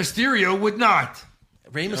 Yes. Rey Mysterio would not.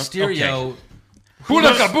 Rey Mysterio.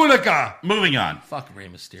 Bulaka. Moving on. Fuck Rey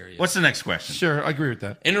Mysterio. What's the next question? Sure, I agree with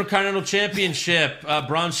that. Intercontinental Championship,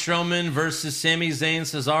 Braun Strowman versus Sami Zayn,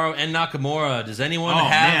 Cesaro, and Nakamura. Does anyone Oh,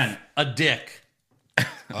 have man. a dick?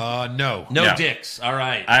 No. No No. dicks. All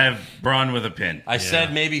right. I have Braun with a pin. I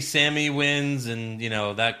said maybe Sammy wins, and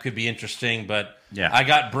that could be interesting. But Yeah. I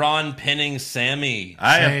got Braun pinning Sammy.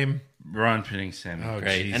 I have Same. Braun pinning Sammy. Oh,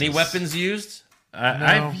 Great. Jesus. Any weapons used?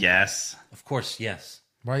 I yes. Of course, yes,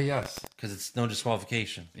 Why, yes. because it's no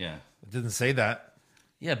disqualification. Yeah. It didn't say that.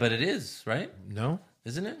 Yeah, but it is right, No.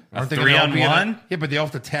 isn't it? Aren't they 3 gonna all on be in a- 1? Yeah, but they all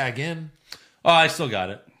have to tag in. Oh, I still got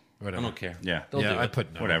it. Whatever. I don't care. Yeah. They'll do I it.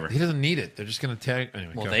 put no. Whatever. He doesn't need it. They're just going to tag.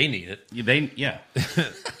 Anyway, Well, go. they need it. Yeah.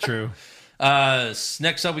 True.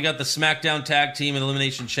 Next up, we got the SmackDown Tag Team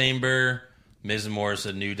Elimination Chamber. Miz and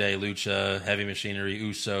Morrison, New Day, Lucha, Heavy Machinery,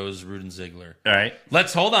 Usos, Rude and Ziggler. All right.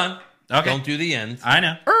 Let's hold on. Okay. Don't do the end. I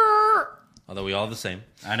know. Although we all have the same.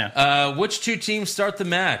 I know. Which two teams start the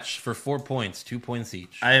match for 4 points? 2 points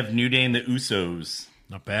each. I have New Day and the Usos.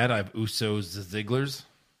 Not bad. I have Usos, the Zigglers.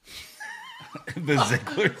 The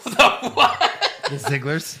Zigglers. The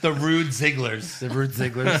Zigglers. The Rude Zigglers. The Rude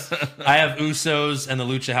Zigglers. I have Usos and the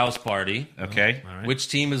Lucha House Party. Okay. All right. Which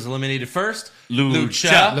team is eliminated first?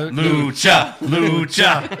 Lucha.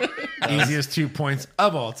 Easiest 2 points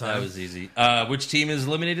of all time. That was easy. Which team is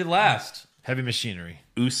eliminated last? Heavy Machinery.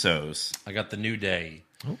 Usos. I got the New Day.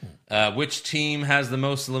 Which team has the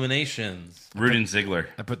most eliminations? Rude and Ziggler.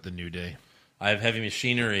 I put the New Day. I have Heavy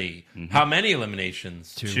Machinery. How many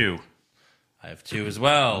eliminations? 2. I have 2 as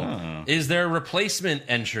well. Is there a replacement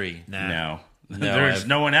entry? No. No, There's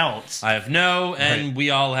no one else. I have no, and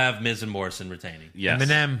we all have Miz and Morrison retaining. Yes.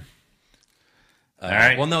 Eminem. All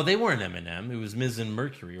right. Well, no, they weren't Eminem. It was Miz and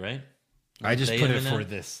Mercury, right? I just They put it Eminem? for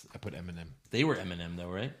this. I put Eminem. They were Eminem, though,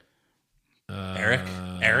 right? Eric,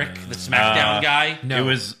 the SmackDown guy. No. It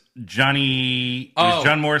was Johnny. It was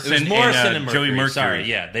John Morrison, it was Morrison and Joey Mercury. Sorry,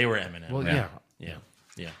 yeah, they were Eminem. Well, Yeah.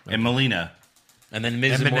 yeah. And Melina. And then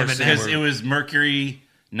Miz and Eminem Morrison Because were, it was Mercury,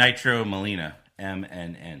 Nitro, Melina.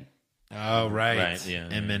 MNN. Oh, right. Right, yeah.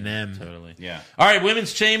 Eminem. totally. Yeah. All right,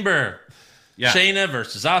 Women's Chamber. Yeah. Shayna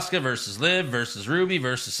versus Asuka versus Liv versus Ruby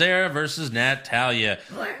versus Sarah versus Natalia.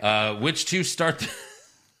 Which two start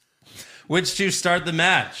the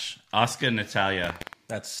match? Asuka and Natalia.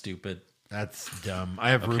 That's stupid. That's dumb. I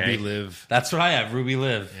have Okay. Ruby Liv. That's what I have. Ruby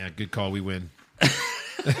Liv. Yeah, good call. We win.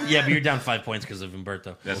 Yeah, but you're down 5 points because of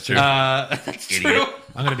Humberto. That's true. That's true.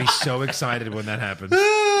 I'm going to be so excited when that happens.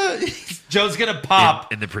 Joe's gonna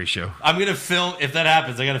pop. In the pre-show. I'm gonna film. If that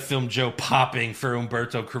happens, I gotta film Joe popping for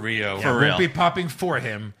Humberto Carrillo. I For real. won't be popping for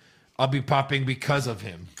him. I'll be popping because of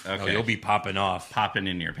him. Okay. Oh, you'll be popping off. popping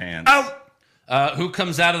in your pants. Who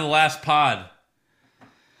comes out of the last pod?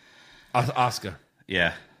 Asuka.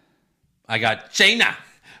 Yeah. I got Shayna.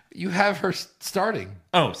 You have her starting.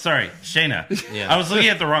 Oh, sorry. Shayna. Yeah. I was looking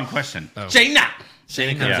at the wrong question. Shayna.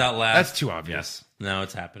 Shayna comes Yeah. out last. That's too obvious. No,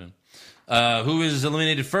 it's happening. Who is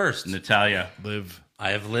eliminated first? Natalia. Liv.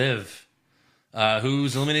 I have Liv.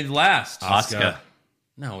 Who's eliminated last? Asuka.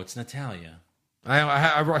 No, it's Natalia.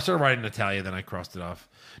 I started writing Natalia, then I crossed it off.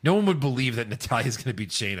 No one would believe that Natalia's going to beat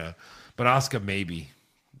Shayna, but Asuka maybe.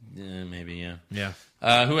 Maybe, yeah.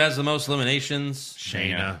 Yeah. Who has the most eliminations?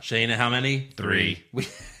 Shayna. Shayna, how many? 3.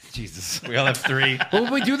 Jesus. We all have 3. Well,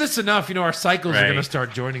 if we do this enough, our cycles are Right. going to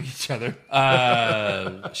start joining each other.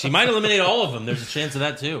 She might eliminate all of them. There's a chance of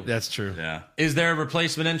that, too. That's true. Yeah. Is there a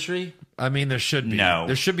replacement entry? I mean, there should be. No.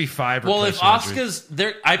 There should be 5 Well, if replacement entries. Asuka's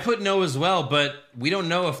there, I put no as well, but we don't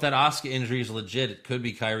know if that Asuka injury is legit. It could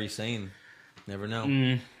be Kairi Sane. Never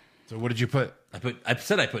know. So what did you put? I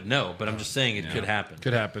said I put no, but I'm just saying it could happen.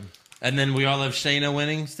 Could happen. And then we all have Shayna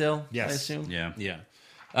winning still. Yes. I assume. Yeah. Yeah.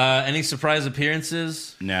 Any surprise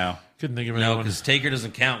appearances? No. Couldn't think of No, anyone. because Taker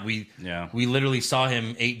doesn't count. We literally saw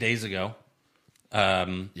him 8 days ago.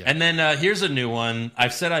 And then here's a new one.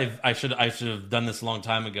 I've said I should have done this a long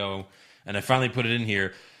time ago, and I finally put it in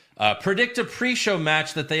here. Predict a pre-show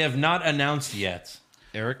match that they have not announced yet.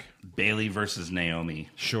 Eric? Bailey versus Naomi.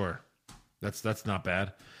 Sure. That's not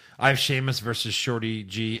bad. I have Sheamus versus Shorty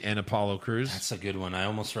G and Apollo Crews. That's a good one. I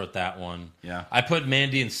almost wrote that one. Yeah. I put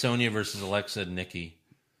Mandy and Sonya versus Alexa and Nikki.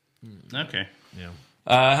 Okay. Yeah.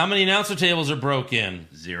 How many announcer tables are broken?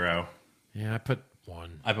 0. Yeah, I put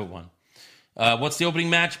 1. I put 1. What's the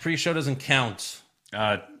opening match? Pre-show doesn't count.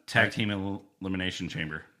 Tag team elimination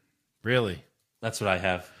chamber. Really? That's what I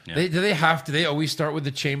have. Yeah. Do they always start with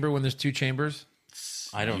the chamber when there's 2 chambers?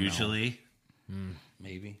 I don't know. Usually.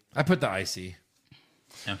 Maybe. I put the IC.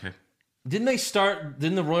 Okay. Didn't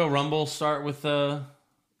the Royal Rumble start with the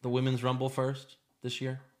Women's Rumble first this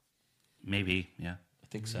year? Maybe. Yeah. I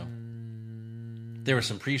think so. There were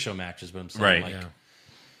some pre-show matches, but I'm saying Right.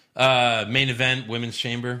 like main event, Women's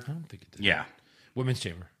Chamber. I don't think it did. Yeah. Women's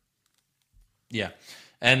chamber. Yeah.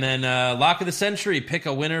 And then Lock of the Century, pick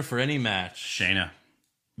a winner for any match. Shayna.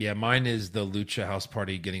 Yeah, mine is the Lucha House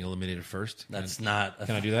Party getting eliminated first. That's not...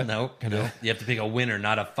 Can I do that? No. Can I do that? You have to pick a winner,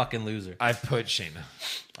 not a fucking loser. I put Shayna.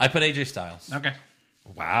 I put AJ Styles. Okay.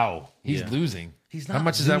 Wow. He's Yeah. losing. He's How not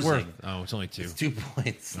much is that worth? losing. Oh, it's only 2. It's 2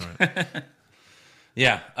 points.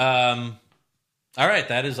 Yeah. All right,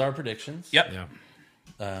 that is our predictions. Yep.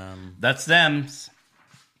 Yeah. That's them.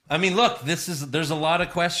 I mean, look, there's a lot of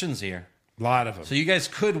questions here. A lot of them. So you guys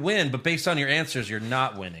could win, but based on your answers, you're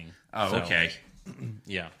not winning. Oh, So, okay.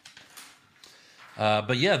 Yeah.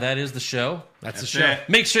 But yeah, that is the show. That's the That's show. it.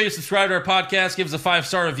 Make sure you subscribe to our podcast, give us a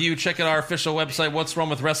 5-star review, check out our official website,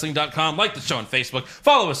 what'swrongwithwrestling.com, like the show on Facebook,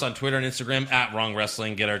 follow us on Twitter and Instagram at Wrong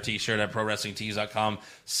Wrestling, get our t-shirt at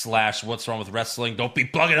prowrestlingtees.com/what'swrongwithwrestling. Don't be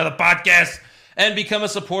plugging other podcasts. And become a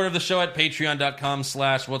supporter of the show at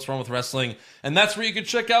patreon.com/what'swrongwithwrestling. And that's where you can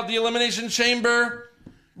check out the Elimination Chamber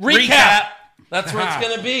recap. That's where it's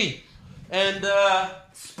going to be. And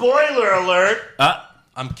Spoiler alert.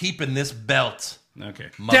 I'm keeping this belt, Okay.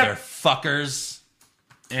 motherfuckers.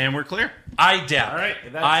 And we're clear. I dap. All right.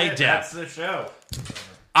 That's the show.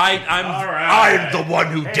 I'm All right. I'm the one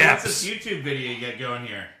who Hey, daps. what's this YouTube video you got going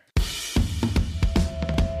here?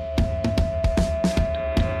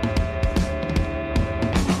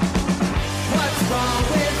 What's wrong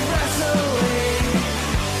with wrestling?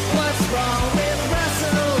 What's wrong with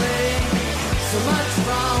wrestling? So much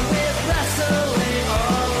wrong with wrestling.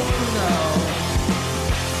 Oh no.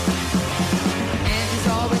 And he's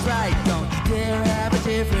always right. Don't you dare have a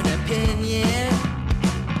different opinion.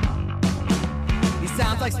 He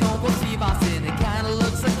sounds like Stone Cold Steve Austin. It kinda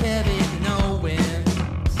looks like Kevin Owens.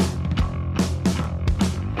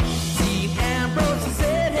 Dean Ambrose is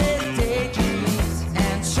in his daydreams,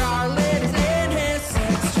 and Charlotte is in his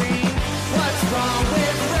sex dream. What's wrong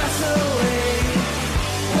with wrestling?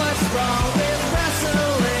 What's wrong with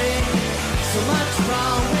wrestling? So much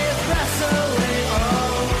wrong with wrestling.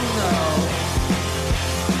 Oh no.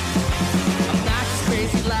 Obnoxious,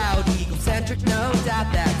 crazy, loud, egocentric, no doubt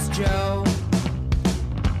that's Joe.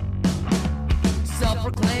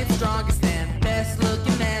 Self-proclaimed strongest and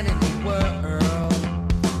best-looking man in the world.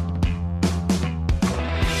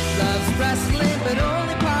 Loves wrestling, but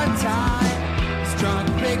only part-time. Strong,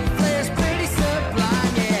 big players, pretty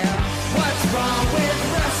sublime, yeah. What's wrong with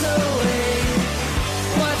wrestling?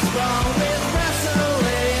 What's wrong with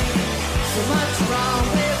wrestling? So much wrong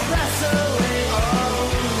with wrestling, oh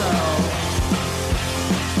no.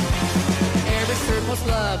 Eric's third most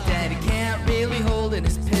loved, and he can't really hold in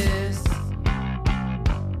his piss.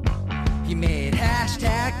 He made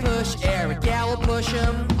hashtag push Eric Gallo, push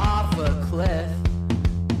him off a cliff.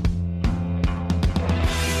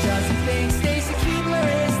 He doesn't think Stacy Keibler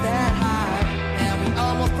is that high, and we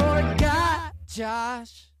almost forgot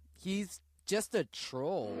Josh. He's just a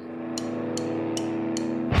troll.